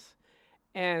ridiculous.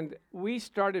 And we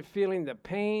started feeling the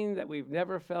pain that we've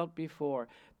never felt before.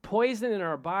 Poison in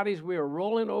our bodies. We were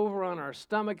rolling over on our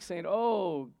stomach saying,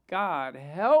 oh, God,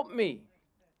 help me.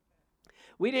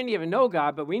 We didn't even know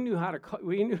God, but we knew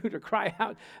to cry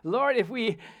out, Lord,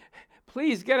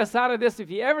 please get us out of this.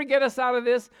 If you ever get us out of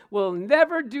this, we'll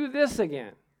never do this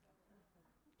again.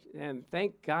 And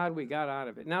thank God we got out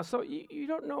of it. Now, so you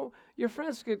don't know, your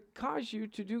friends could cause you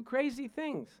to do crazy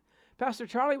things. Pastor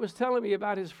Charlie was telling me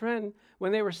about his friend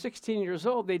when they were 16 years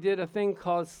old. They did a thing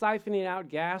called siphoning out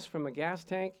gas from a gas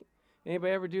tank.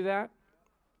 Anybody ever do that?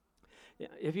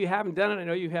 If you haven't done it, I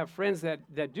know you have friends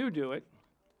that do it.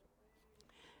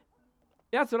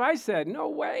 That's what I said. No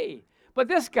way. But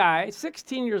this guy,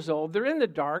 16 years old, they're in the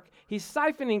dark. He's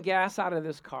siphoning gas out of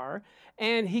this car,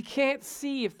 and he can't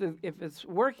see if it's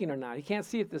working or not. He can't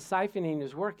see if the siphoning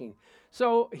is working.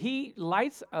 So he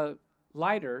lights a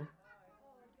lighter.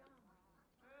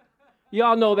 You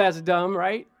all know that's dumb,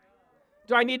 right?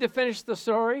 Do I need to finish the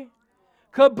story?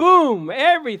 Kaboom!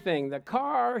 Everything, the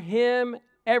car, him,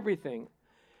 everything,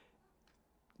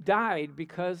 died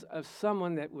because of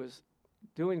someone that was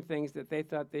doing things that they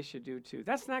thought they should do too.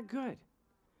 That's not good.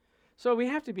 So we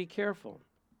have to be careful.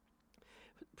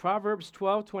 Proverbs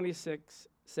 12:26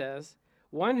 says,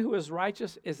 one who is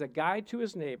righteous is a guide to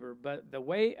his neighbor, but the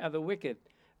way of the wicked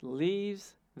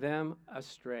leads them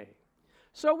astray.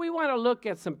 So we want to look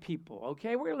at some people,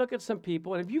 okay? We're going to look at some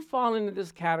people, and if you fall into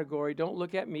this category, don't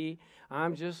look at me.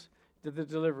 I'm just the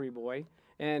delivery boy.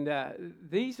 And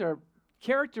these are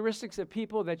characteristics of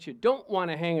people that you don't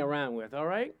want to hang around with, all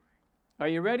right? Are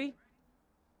you ready?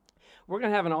 We're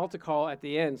going to have an altar call at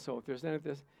the end, so if there's any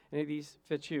of these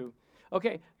fit you.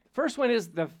 Okay, first one is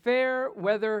the fair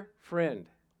weather friend.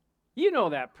 You know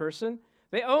that person.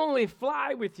 They only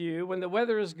fly with you when the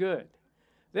weather is good.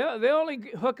 They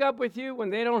only hook up with you when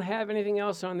they don't have anything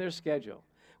else on their schedule.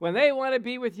 When they want to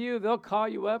be with you, they'll call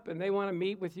you up and they want to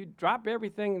meet with you. Drop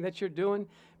everything that you're doing.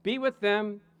 Be with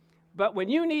them. But when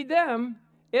you need them,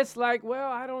 it's like,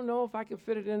 well, I don't know if I can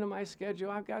fit it into my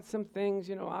schedule. I've got some things,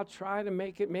 I'll try to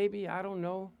make it maybe. I don't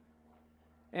know.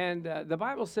 And the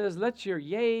Bible says, let your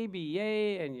yea be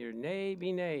yea and your nay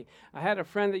be nay. I had a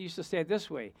friend that used to say it this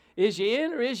way. Is you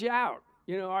in or is you out?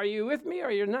 Are you with me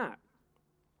or you're not?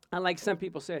 Unlike some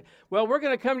people say, well, we're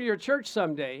going to come to your church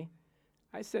someday.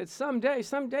 I said, someday?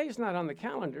 Someday's not on the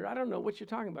calendar. I don't know what you're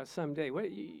talking about someday.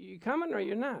 What, you coming or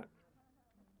you're not?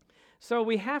 So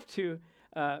we have to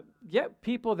get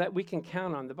people that we can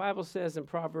count on. The Bible says in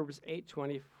Proverbs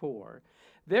 8:24,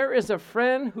 there is a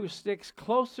friend who sticks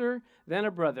closer than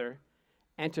a brother,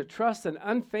 and to trust an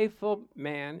unfaithful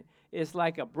man is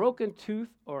like a broken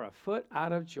tooth or a foot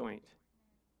out of joint.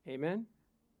 Amen?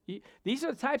 These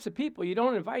are the types of people you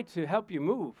don't invite to help you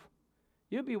move.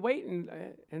 You'll be waiting,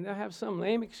 and they'll have some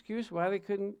lame excuse why they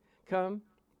couldn't come.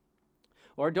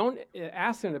 Or don't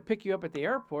ask them to pick you up at the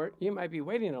airport. You might be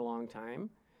waiting a long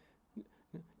time.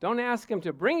 Don't ask them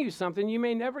to bring you something. You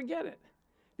may never get it.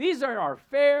 These are our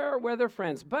fair weather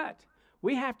friends, but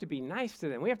we have to be nice to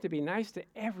them. We have to be nice to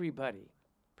everybody.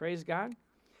 Praise God.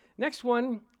 Next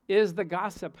one is the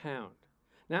gossip hound.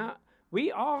 Now,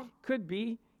 we all could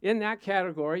be in that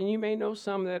category, and you may know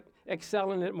some that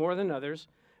excel in it more than others,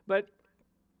 but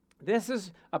this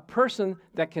is a person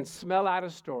that can smell out a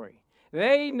story.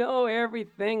 They know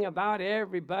everything about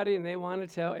everybody, and they want to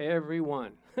tell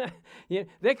everyone.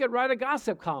 They could write a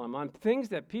gossip column on things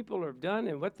that people have done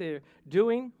and what they're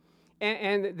doing,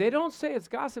 and they don't say it's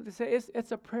gossip. They say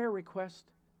it's a prayer request.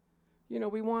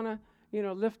 We want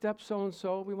to, lift up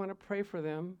so-and-so. We want to pray for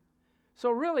them.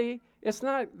 So really, it's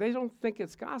not, they don't think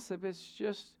it's gossip. It's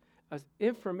just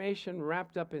information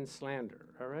wrapped up in slander,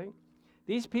 all right?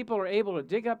 These people are able to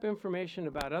dig up information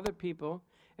about other people,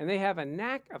 and they have a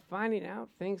knack of finding out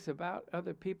things about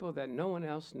other people that no one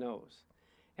else knows.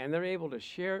 And they're able to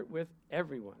share it with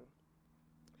everyone.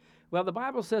 Well, the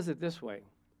Bible says it this way.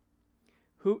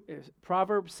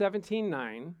 Proverbs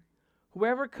 17:9,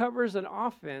 whoever covers an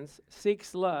offense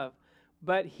seeks love,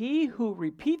 but he who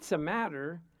repeats a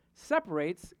matter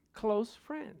separates close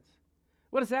friends.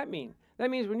 What does that mean?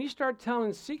 That means when you start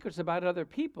telling secrets about other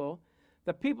people,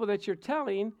 the people that you're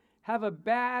telling have a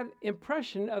bad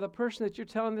impression of the person that you're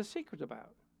telling the secret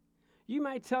about. You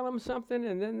might tell them something,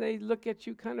 and then they look at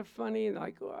you kind of funny, and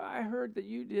like, oh, I heard that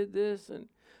you did this, and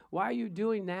why are you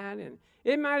doing that? And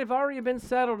it might have already been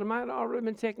settled. It might have already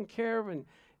been taken care of,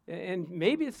 and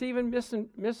maybe it's even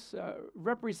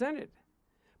misrepresented.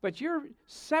 But you're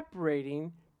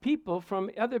separating people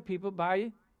from other people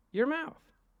by your mouth.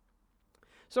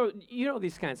 So you know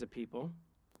these kinds of people.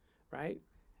 right?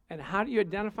 And how do you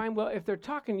identify them? Well, if they're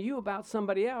talking to you about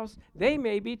somebody else, they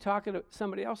may be talking to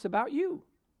somebody else about you.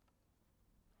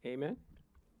 Amen?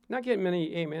 Not getting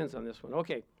many amens on this one.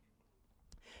 Okay.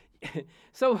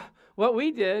 So what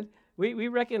we did, we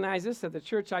recognized this at the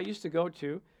church I used to go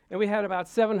to, and we had about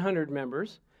 700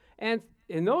 members. And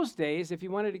in those days, if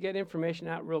you wanted to get information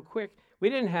out real quick, we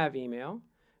didn't have email.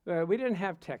 We didn't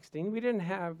have texting. We didn't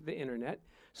have the internet.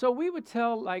 So we would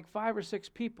tell like 5 or 6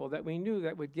 people that we knew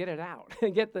that would get it out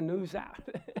and get the news out.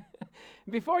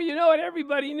 Before you know it,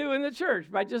 everybody knew in the church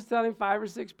by just telling 5 or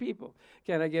 6 people.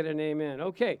 Can I get an amen?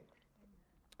 Okay.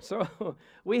 So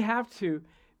we have to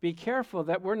be careful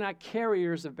that we're not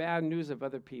carriers of bad news of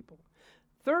other people.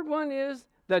 Third one is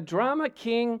the drama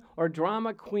king or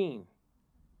drama queen.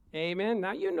 Amen.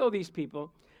 Now you know these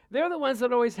people. They're the ones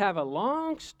that always have a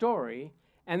long story,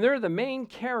 and they're the main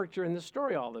character in the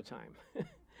story all the time.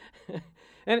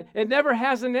 And it never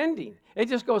has an ending. It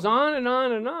just goes on and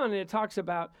on and on. And it talks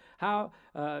about how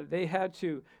they had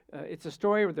to, it's a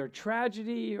story of their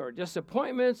tragedy or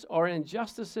disappointments or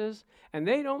injustices. And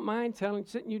they don't mind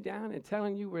sitting you down and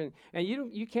telling you, and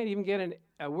you can't even get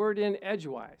a word in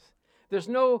edgewise. There's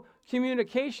no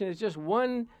communication. It's just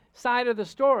one side of the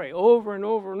story over and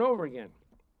over and over again.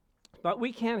 But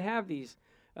we can't have these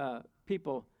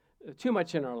people too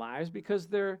much in our lives because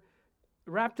they're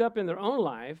wrapped up in their own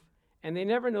life, and they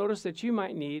never notice that you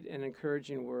might need an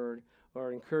encouraging word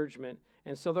or encouragement.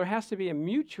 And so there has to be a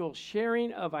mutual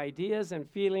sharing of ideas and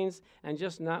feelings and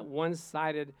just not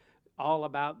one-sided all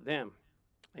about them.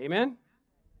 Amen?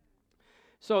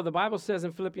 So the Bible says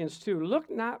in Philippians 2, look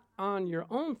not on your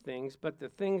own things, but the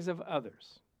things of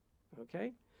others.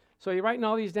 Okay? So you're writing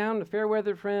all these down, the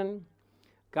fair-weather friend,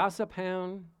 gossip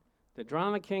hound, the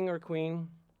drama king or queen.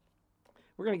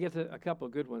 We're going to get to a couple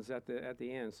of good ones at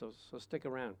the end, so stick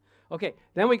around. Okay,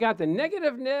 then we got the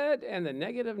negative Ned and the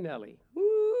negative Nellie.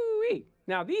 Woo-wee.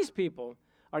 Now, these people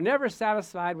are never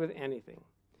satisfied with anything.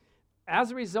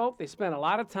 As a result, they spend a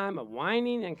lot of time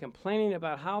whining and complaining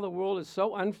about how the world is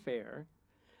so unfair,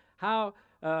 how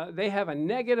they have a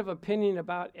negative opinion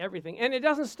about everything. And it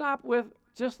doesn't stop with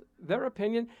just their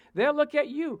opinion. They'll look at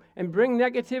you and bring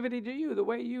negativity to you. The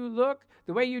way you look,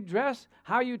 the way you dress,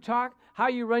 how you talk, how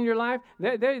you run your life,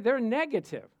 they're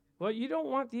negative. Well, you don't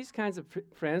want these kinds of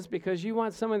friends because you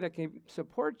want someone that can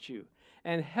support you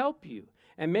and help you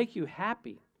and make you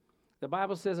happy. The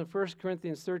Bible says in 1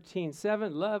 Corinthians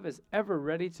 13:7, love is ever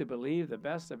ready to believe the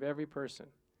best of every person.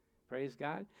 Praise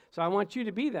God. So I want you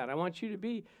to be that. I want you to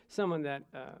be someone that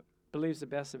believes the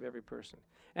best of every person.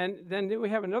 And then we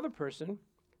have another person,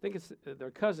 I think it's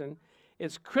their cousin.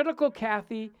 It's Critical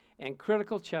Kathy and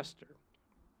Critical Chester.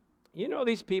 You know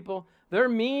these people, they're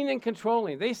mean and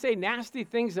controlling. They say nasty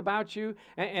things about you,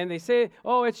 and they say,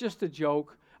 oh, it's just a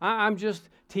joke. I'm just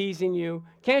teasing you.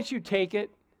 Can't you take it?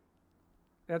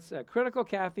 That's Critical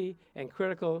Kathy and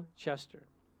Critical Chester.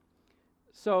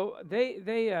 So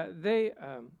they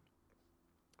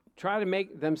try to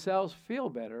make themselves feel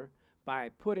better by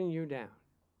putting you down.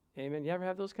 Amen. You ever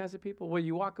have those kinds of people where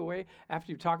you walk away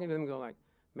after you're talking to them and go like,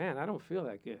 man, I don't feel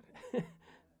that good.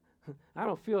 I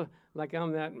don't feel like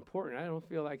I'm that important. I don't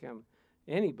feel like I'm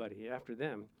anybody after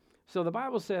them. So the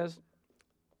Bible says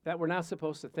that we're not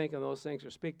supposed to think on those things or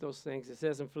speak those things. It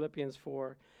says in Philippians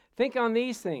 4, think on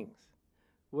these things.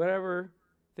 Whatever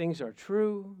things are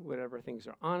true, whatever things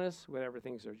are honest, whatever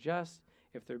things are just,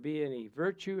 if there be any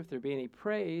virtue, if there be any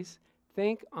praise,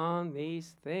 think on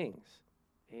these things.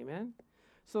 Amen?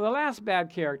 So the last bad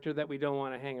character that we don't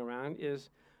want to hang around is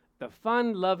the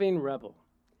fun-loving rebel.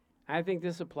 I think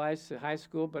this applies to high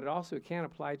school, but it also can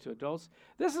apply to adults.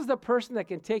 This is the person that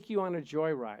can take you on a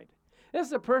joyride. This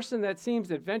is the person that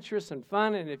seems adventurous and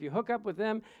fun, and if you hook up with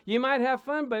them, you might have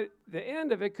fun, but the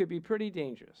end of it could be pretty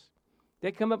dangerous.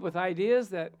 They come up with ideas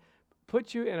that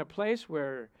put you in a place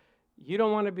where you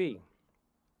don't want to be.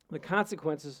 The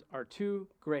consequences are too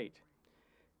great.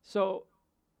 So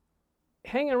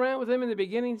hanging around with them in the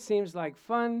beginning seems like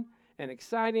fun and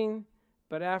exciting,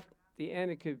 but after the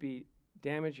end, it could be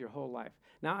damage your whole life.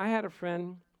 Now, I had a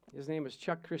friend, his name was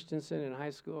Chuck Christensen in high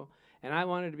school, and I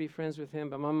wanted to be friends with him,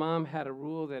 but my mom had a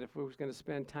rule that if we was going to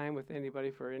spend time with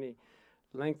anybody for any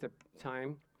length of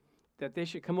time, that they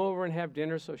should come over and have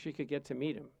dinner so she could get to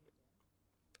meet him.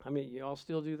 I mean, you all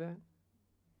still do that?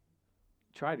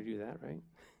 Try to do that, right?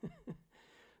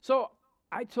 So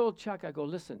I told Chuck, I go,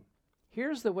 listen,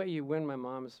 here's the way you win my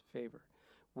mom's favor.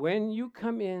 When you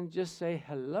come in, just say,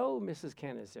 hello, Mrs.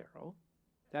 Canizero.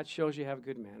 That shows you have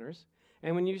good manners.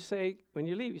 And when you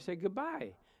leave, you say,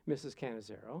 goodbye, Mrs.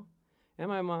 Canizero. And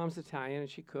my mom's Italian, and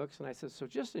she cooks. And I said, so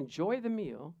just enjoy the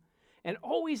meal and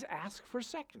always ask for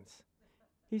seconds.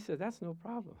 He said, that's no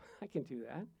problem. I can do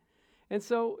that. And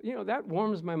so, that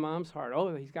warms my mom's heart.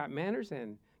 Oh, he's got manners,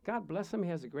 and God bless him, he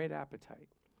has a great appetite.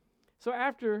 So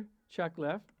after Chuck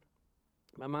left,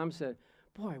 my mom said,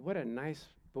 boy, what a nice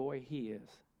boy he is.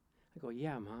 I go,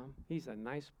 yeah, Mom, he's a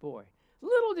nice boy.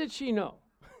 Little did she know,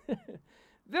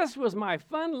 this was my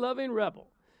fun-loving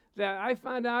rebel, that I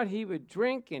found out he would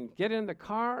drink and get in the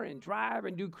car and drive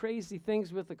and do crazy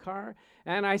things with the car.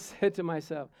 And I said to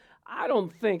myself, I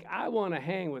don't think I want to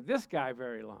hang with this guy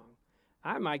very long.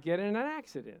 I might get in an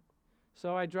accident.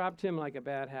 So I dropped him like a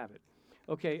bad habit.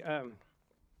 Okay,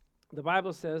 the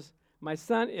Bible says, my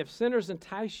son, if sinners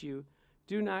entice you,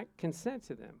 do not consent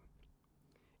to them.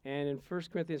 And in 1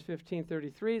 Corinthians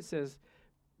 15:33, it says,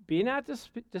 be not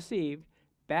deceived,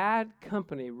 bad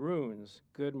company ruins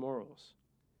good morals.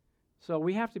 So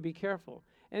we have to be careful.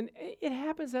 And it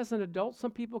happens as an adult.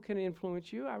 Some people can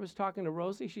influence you. I was talking to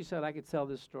Rosie. She said I could tell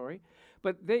this story.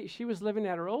 But she was living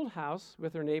at her old house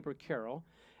with her neighbor, Carol,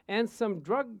 and some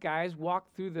drug guys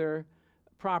walked through their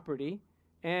property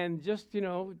and just,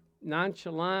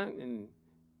 nonchalant and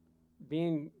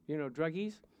being,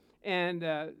 druggies, and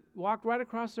walked right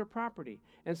across their property.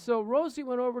 And so Rosie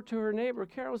went over to her neighbor,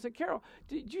 Carol, and said, Carol,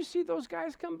 did you see those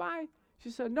guys come by? She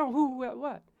said, no, who,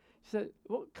 what? She said,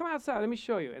 well, come outside, let me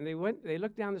show you. And they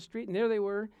looked down the street, and there they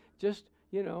were, just,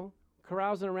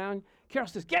 carousing around. Carol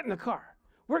says, get in the car.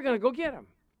 We're going to go get them.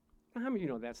 How many of you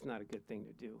know that's not a good thing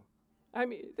to do? I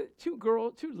mean,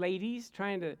 two ladies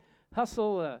trying to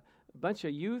hustle a bunch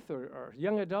of youth or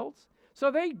young adults.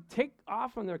 So they take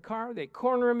off on their car, they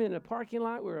corner them in a parking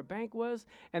lot where a bank was,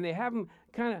 and they have them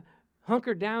kind of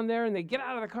hunkered down there, and they get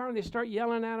out of the car and they start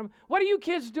yelling at them, what are you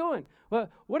kids doing? Well,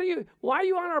 why are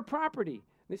you on our property?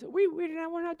 They said,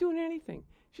 we're not doing anything.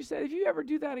 She said, if you ever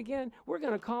do that again, we're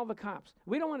going to call the cops.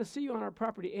 We don't want to see you on our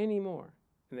property anymore.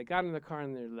 And they got in the car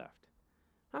and they left.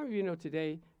 How many of you know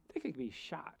today they could be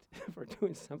shot for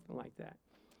doing something like that?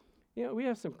 We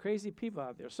have some crazy people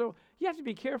out there. So you have to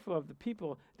be careful of the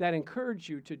people that encourage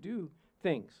you to do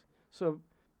things. So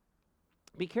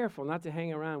be careful not to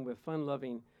hang around with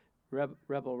fun-loving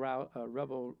rebel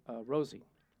Rosie.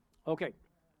 Okay.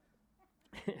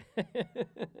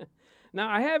 Now,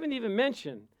 I haven't even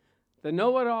mentioned the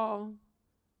know-it-all,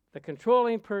 the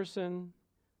controlling person,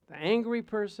 the angry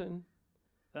person,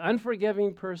 the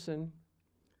unforgiving person,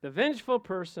 the vengeful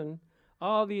person.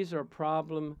 All these are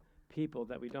problem people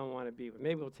that we don't want to be with.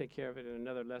 Maybe we'll take care of it in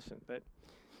another lesson. But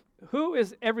who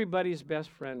is everybody's best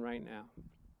friend right now?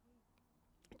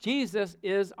 Jesus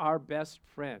is our best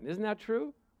friend. Isn't that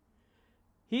true?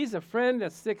 He's a friend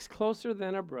that sticks closer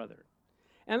than a brother.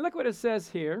 And look what it says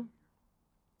here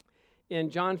in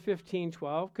John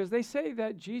 15:12, because they say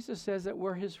that Jesus says that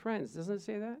we're his friends. Doesn't it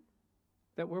say that?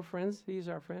 That we're friends? He's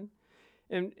our friend?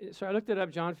 And so I looked it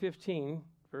up, John 15,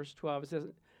 verse 12. It says,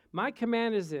 my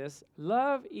command is this,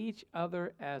 love each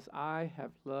other as I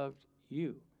have loved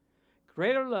you.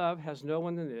 Greater love has no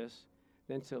one than this,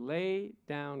 than to lay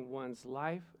down one's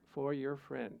life for your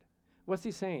friend. What's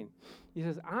he saying? He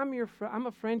says, I'm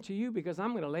a friend to you because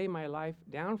I'm going to lay my life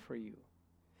down for you.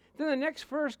 Then the next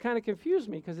verse kind of confused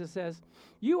me because it says,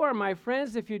 you are my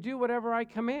friends if you do whatever I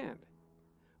command.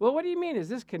 Well, what do you mean? Is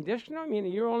this conditional? I mean,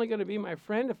 you're only going to be my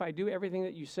friend if I do everything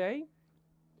that you say?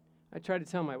 I tried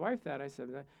to tell my wife that. I said,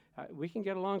 we can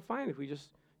get along fine if we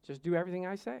just do everything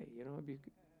I say. It'd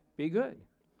be good.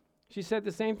 She said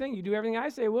the same thing. You do everything I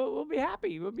say, we'll be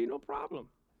happy. It will be no problem.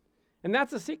 And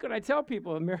that's the secret I tell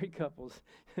people in married couples.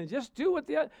 Just do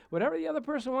whatever the other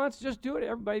person wants, just do it.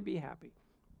 Everybody be happy.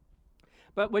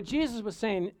 But what Jesus was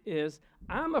saying is,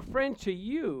 I'm a friend to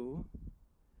you,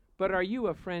 but are you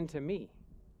a friend to me?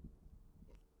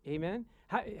 Amen?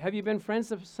 Have you been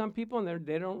friends of some people and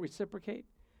they don't reciprocate?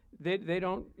 They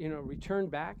don't, return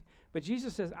back? But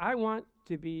Jesus says, I want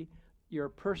to be your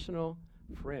personal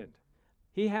friend.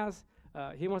 He wants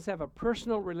to have a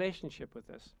personal relationship with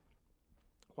us.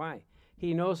 Why?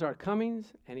 He knows our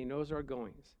comings and he knows our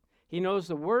goings. He knows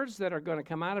the words that are going to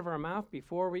come out of our mouth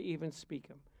before we even speak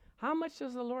them. How much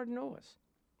does the Lord know us?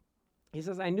 He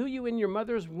says, I knew you in your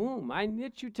mother's womb. I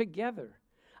knit you together.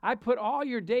 I put all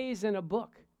your days in a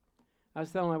book. I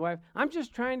was telling my wife, I'm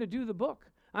just trying to do the book.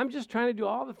 I'm just trying to do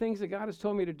all the things that God has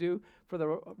told me to do for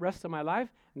the rest of my life.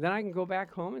 And then I can go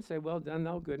back home and say, well done,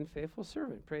 thou good and faithful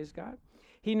servant. Praise God.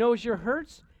 He knows your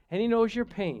hurts and he knows your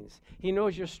pains. He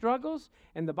knows your struggles.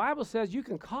 And the Bible says you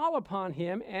can call upon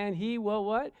him and he will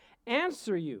what?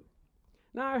 Answer you.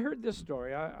 Now, I heard this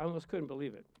story. I almost couldn't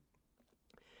believe it.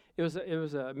 It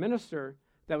was a minister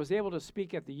that was able to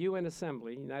speak at the UN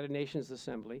Assembly, United Nations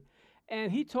Assembly,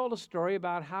 and he told a story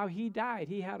about how he died.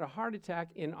 He had a heart attack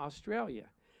in Australia.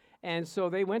 And so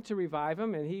they went to revive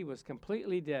him, and he was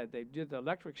completely dead. They did the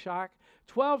electric shock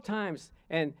 12 times,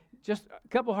 and just a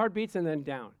couple heartbeats and then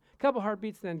down. A couple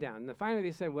heartbeats, then down. And then finally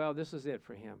they said, well, this is it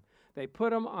for him. They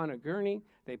put him on a gurney.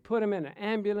 They put him in an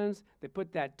ambulance. They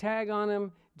put that tag on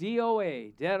him,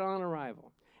 DOA, dead on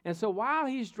arrival. And so while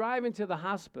he's driving to the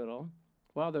hospital,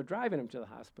 while they're driving him to the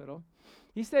hospital,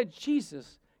 he said,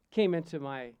 Jesus came into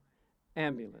my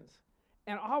ambulance.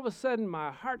 And all of a sudden,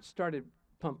 my heart started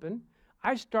pumping.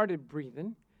 I started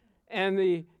breathing. And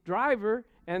the driver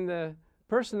and the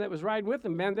person that was riding with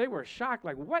him, man, they were shocked,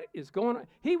 like, what is going on?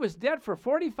 He was dead for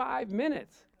 45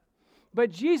 minutes. But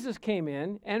Jesus came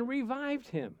in and revived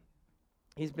him.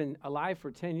 He's been alive for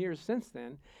 10 years since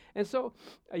then. And so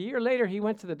a year later, he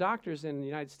went to the doctors in the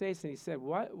United States, and he said,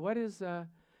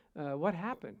 what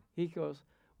happened? He goes,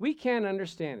 we can't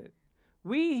understand it.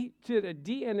 We did a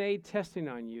DNA testing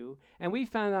on you, and we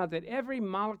found out that every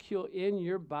molecule in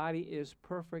your body is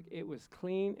perfect. It was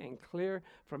clean and clear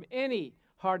from any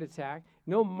heart attack.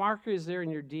 No markers there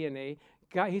in your DNA.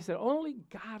 God, he said, only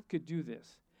God could do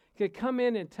this. Could come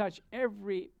in and touch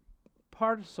every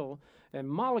particle and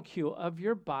molecule of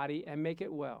your body and make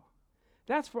it well.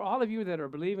 That's for all of you that are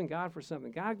believing God for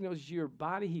something. God knows your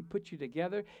body. He put you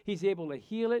together. He's able to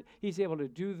heal it. He's able to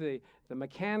do the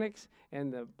mechanics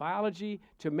and the biology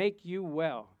to make you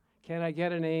well. Can I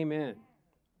get an amen?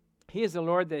 He is the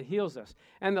Lord that heals us.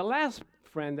 And the last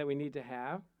friend that we need to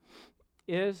have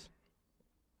is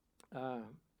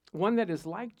one that is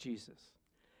like Jesus.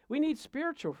 We need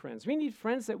spiritual friends. We need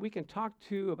friends that we can talk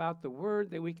to about the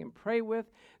word, that we can pray with,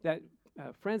 that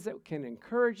friends that can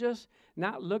encourage us,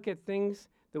 not look at things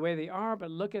the way they are,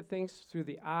 but look at things through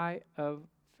the eye of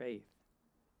faith.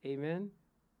 Amen?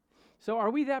 So are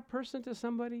we that person to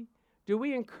somebody? Do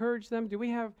we encourage them? Do we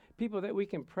have people that we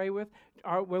can pray with?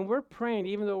 When we're praying,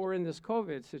 even though we're in this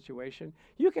COVID situation,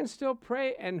 you can still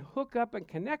pray and hook up and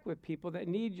connect with people that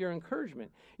need your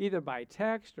encouragement, either by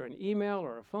text or an email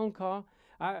or a phone call.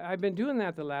 I've been doing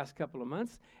that the last couple of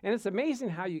months, and it's amazing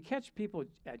how you catch people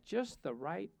at just the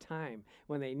right time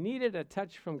when they needed a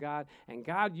touch from God, and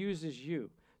God uses you.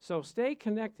 So stay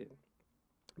connected.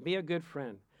 Be a good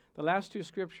friend. The last two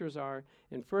scriptures are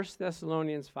in 1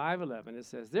 Thessalonians 5:11. It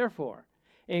says, therefore,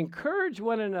 encourage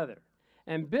one another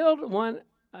and build one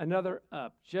another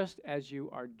up, just as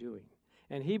you are doing.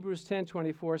 And Hebrews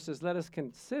 10:24 says, let us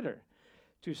consider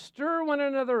to stir one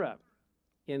another up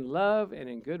in love and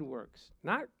in good works,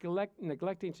 not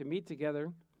neglecting to meet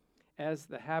together as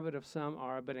the habit of some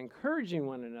are, but encouraging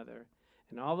one another,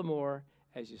 and all the more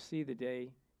as you see the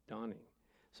day dawning.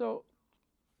 So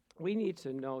we need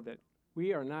to know that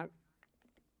we are not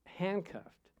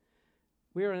handcuffed.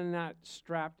 We are not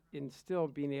strapped in still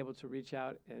being able to reach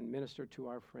out and minister to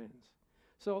our friends.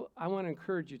 So I want to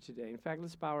encourage you today. In fact,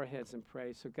 let's bow our heads and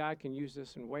pray so God can use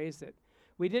us in ways that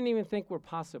we didn't even think were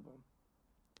possible.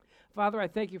 Father, I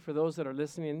thank you for those that are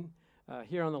listening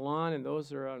here on the lawn and those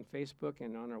that are on Facebook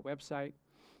and on our website,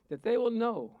 that they will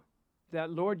know that,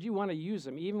 Lord, you want to use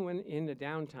them even when in the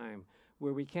downtime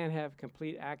where we can't have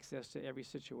complete access to every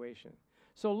situation.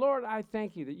 So, Lord, I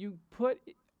thank you that you put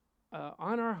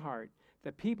on our heart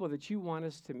the people that you want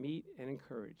us to meet and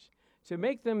encourage, to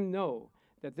make them know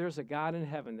that there's a God in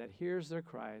heaven that hears their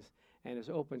cries and is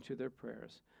open to their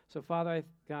prayers. So, Father,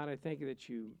 God, I thank you that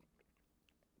you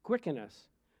quicken us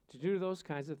to do those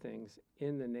kinds of things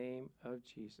in the name of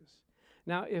Jesus.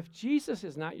 Now, if Jesus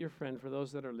is not your friend, for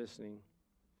those that are listening,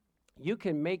 you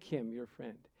can make him your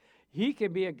friend. He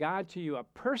can be a God to you, a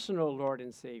personal Lord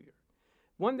and Savior,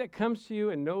 one that comes to you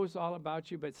and knows all about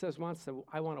you, but says,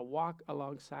 I want to walk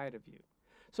alongside of you.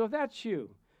 So if that's you,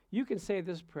 you can say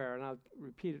this prayer, and I'll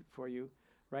repeat it for you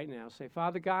right now. Say,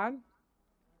 Father God,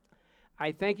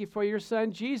 I thank you for your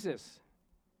son, Jesus.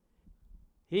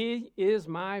 He is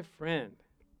my friend.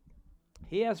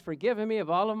 He has forgiven me of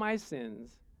all of my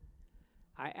sins.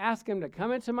 I ask him to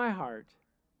come into my heart,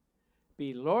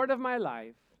 be Lord of my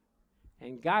life,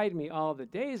 and guide me all the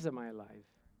days of my life.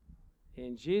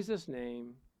 In Jesus'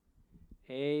 name,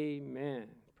 amen.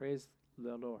 Praise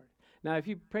the Lord. Now, if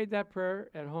you prayed that prayer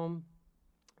at home,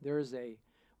 there is a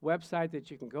website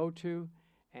that you can go to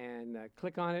and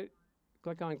click on it,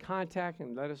 click on contact,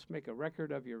 and let us make a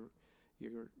record of your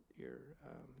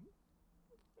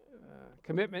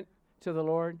commitment to the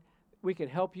Lord. We can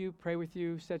help you, pray with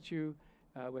you, set you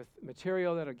with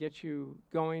material that'll get you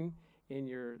going in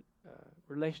your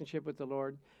relationship with the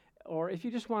Lord. Or if you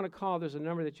just want to call, there's a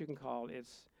number that you can call.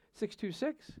 It's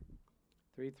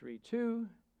 626-332-1472.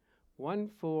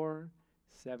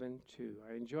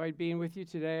 I enjoyed being with you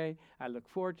today. I look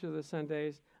forward to the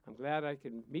Sundays. I'm glad I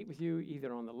can meet with you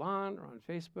either on the lawn or on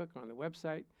Facebook or on the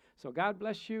website. So God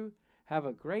bless you. Have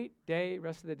a great day,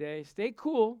 rest of the day. Stay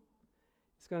cool.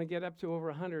 It's going to get up to over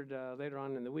 100 later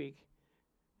on in the week.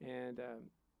 But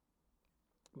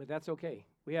that's okay.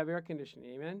 We have air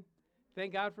conditioning. Amen?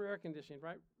 Thank God for air conditioning.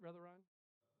 Right, Brother Ron?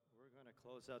 We're going to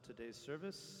close out today's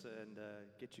service and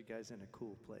get you guys in a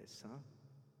cool place, huh?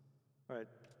 All right.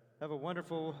 Have a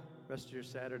wonderful rest of your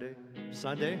Saturday,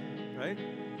 Sunday, right?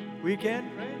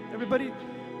 Weekend, right? Everybody,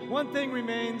 one thing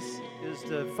remains is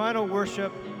to final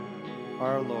worship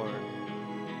our Lord.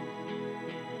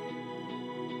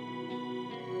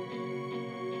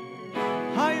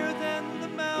 Higher than the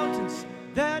mountains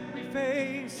that we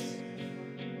face,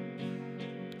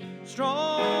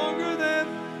 stronger than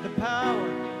the power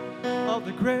of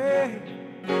the grave,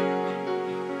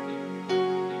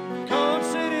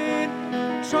 constant in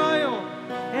trial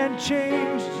and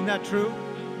change. Isn't that true?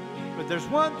 But there's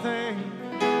one thing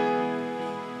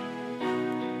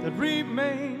that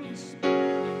remains.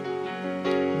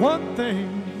 One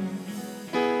thing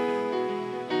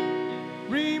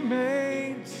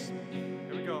remains.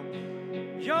 Here we go.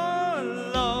 Your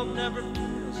love never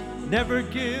fails, never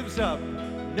gives up,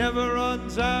 never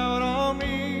runs out on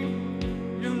me.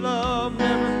 Your love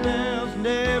never fails,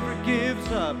 never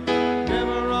gives up,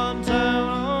 never runs out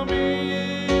on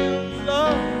me. Your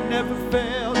love never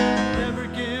fails, never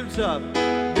gives up,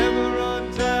 never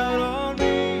runs out on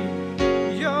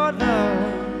me. Your love.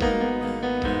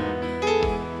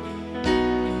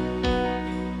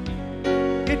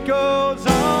 It goes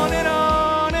on and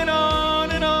on and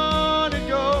on and on it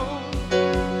goes.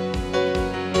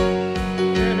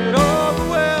 And it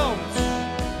overwhelms,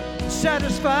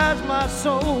 satisfies my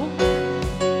soul.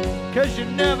 'Cause you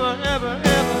never, ever,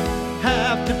 ever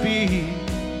have to be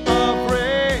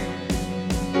afraid.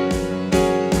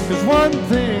 'Cause one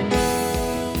thing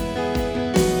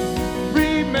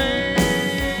remains.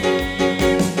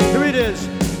 Here it is.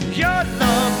 Your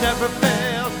love never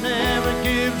fails, never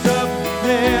gives up,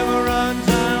 never runs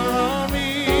out on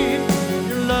me.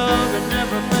 Your love that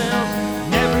never fails,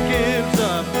 never gives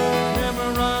up,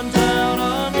 never runs out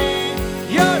on me.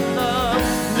 Your love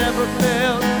never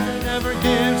fails, never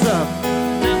gives up,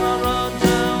 never runs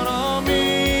out on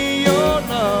me. Your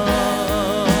love.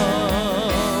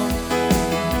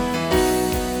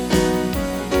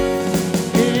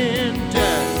 In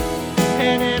death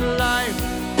and in life,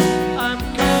 I'm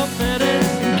confident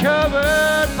and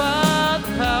covered by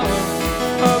the power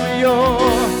of your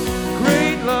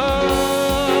great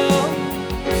love.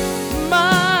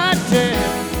 My debt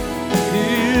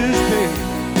is paid.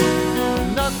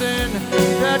 Nothing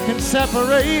that can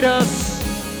separate us.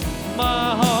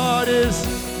 My heart is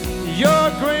your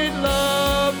great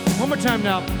love. One more time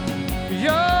now.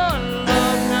 Your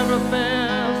love never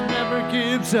fails, never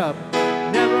gives up,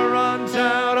 never runs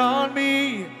out on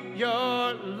me.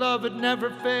 Your love, it never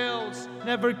fails,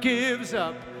 never gives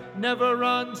up, never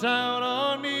runs out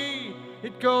on me.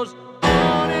 It goes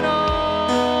on and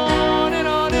on and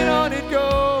on and on it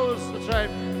goes. That's right.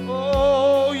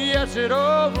 Oh, yes, it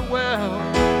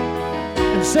overwhelms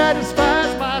and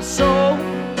satisfies my soul.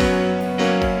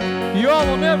 You all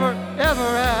will never,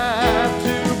 ever have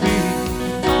to be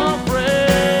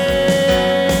afraid.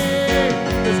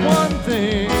 There's one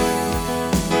thing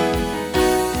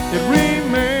that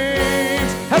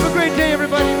remains. Have a great day,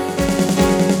 everybody.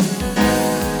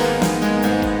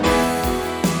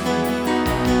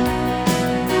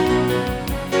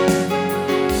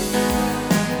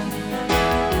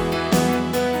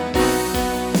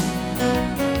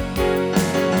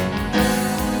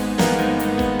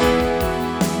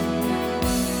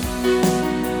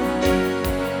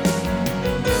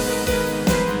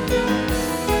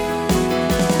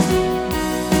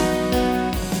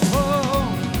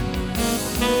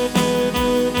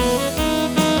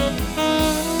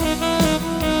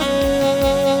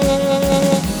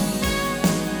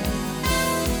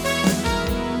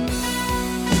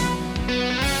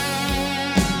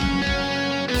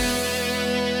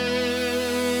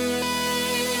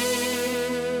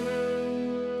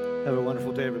 Have a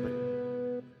wonderful day, everybody.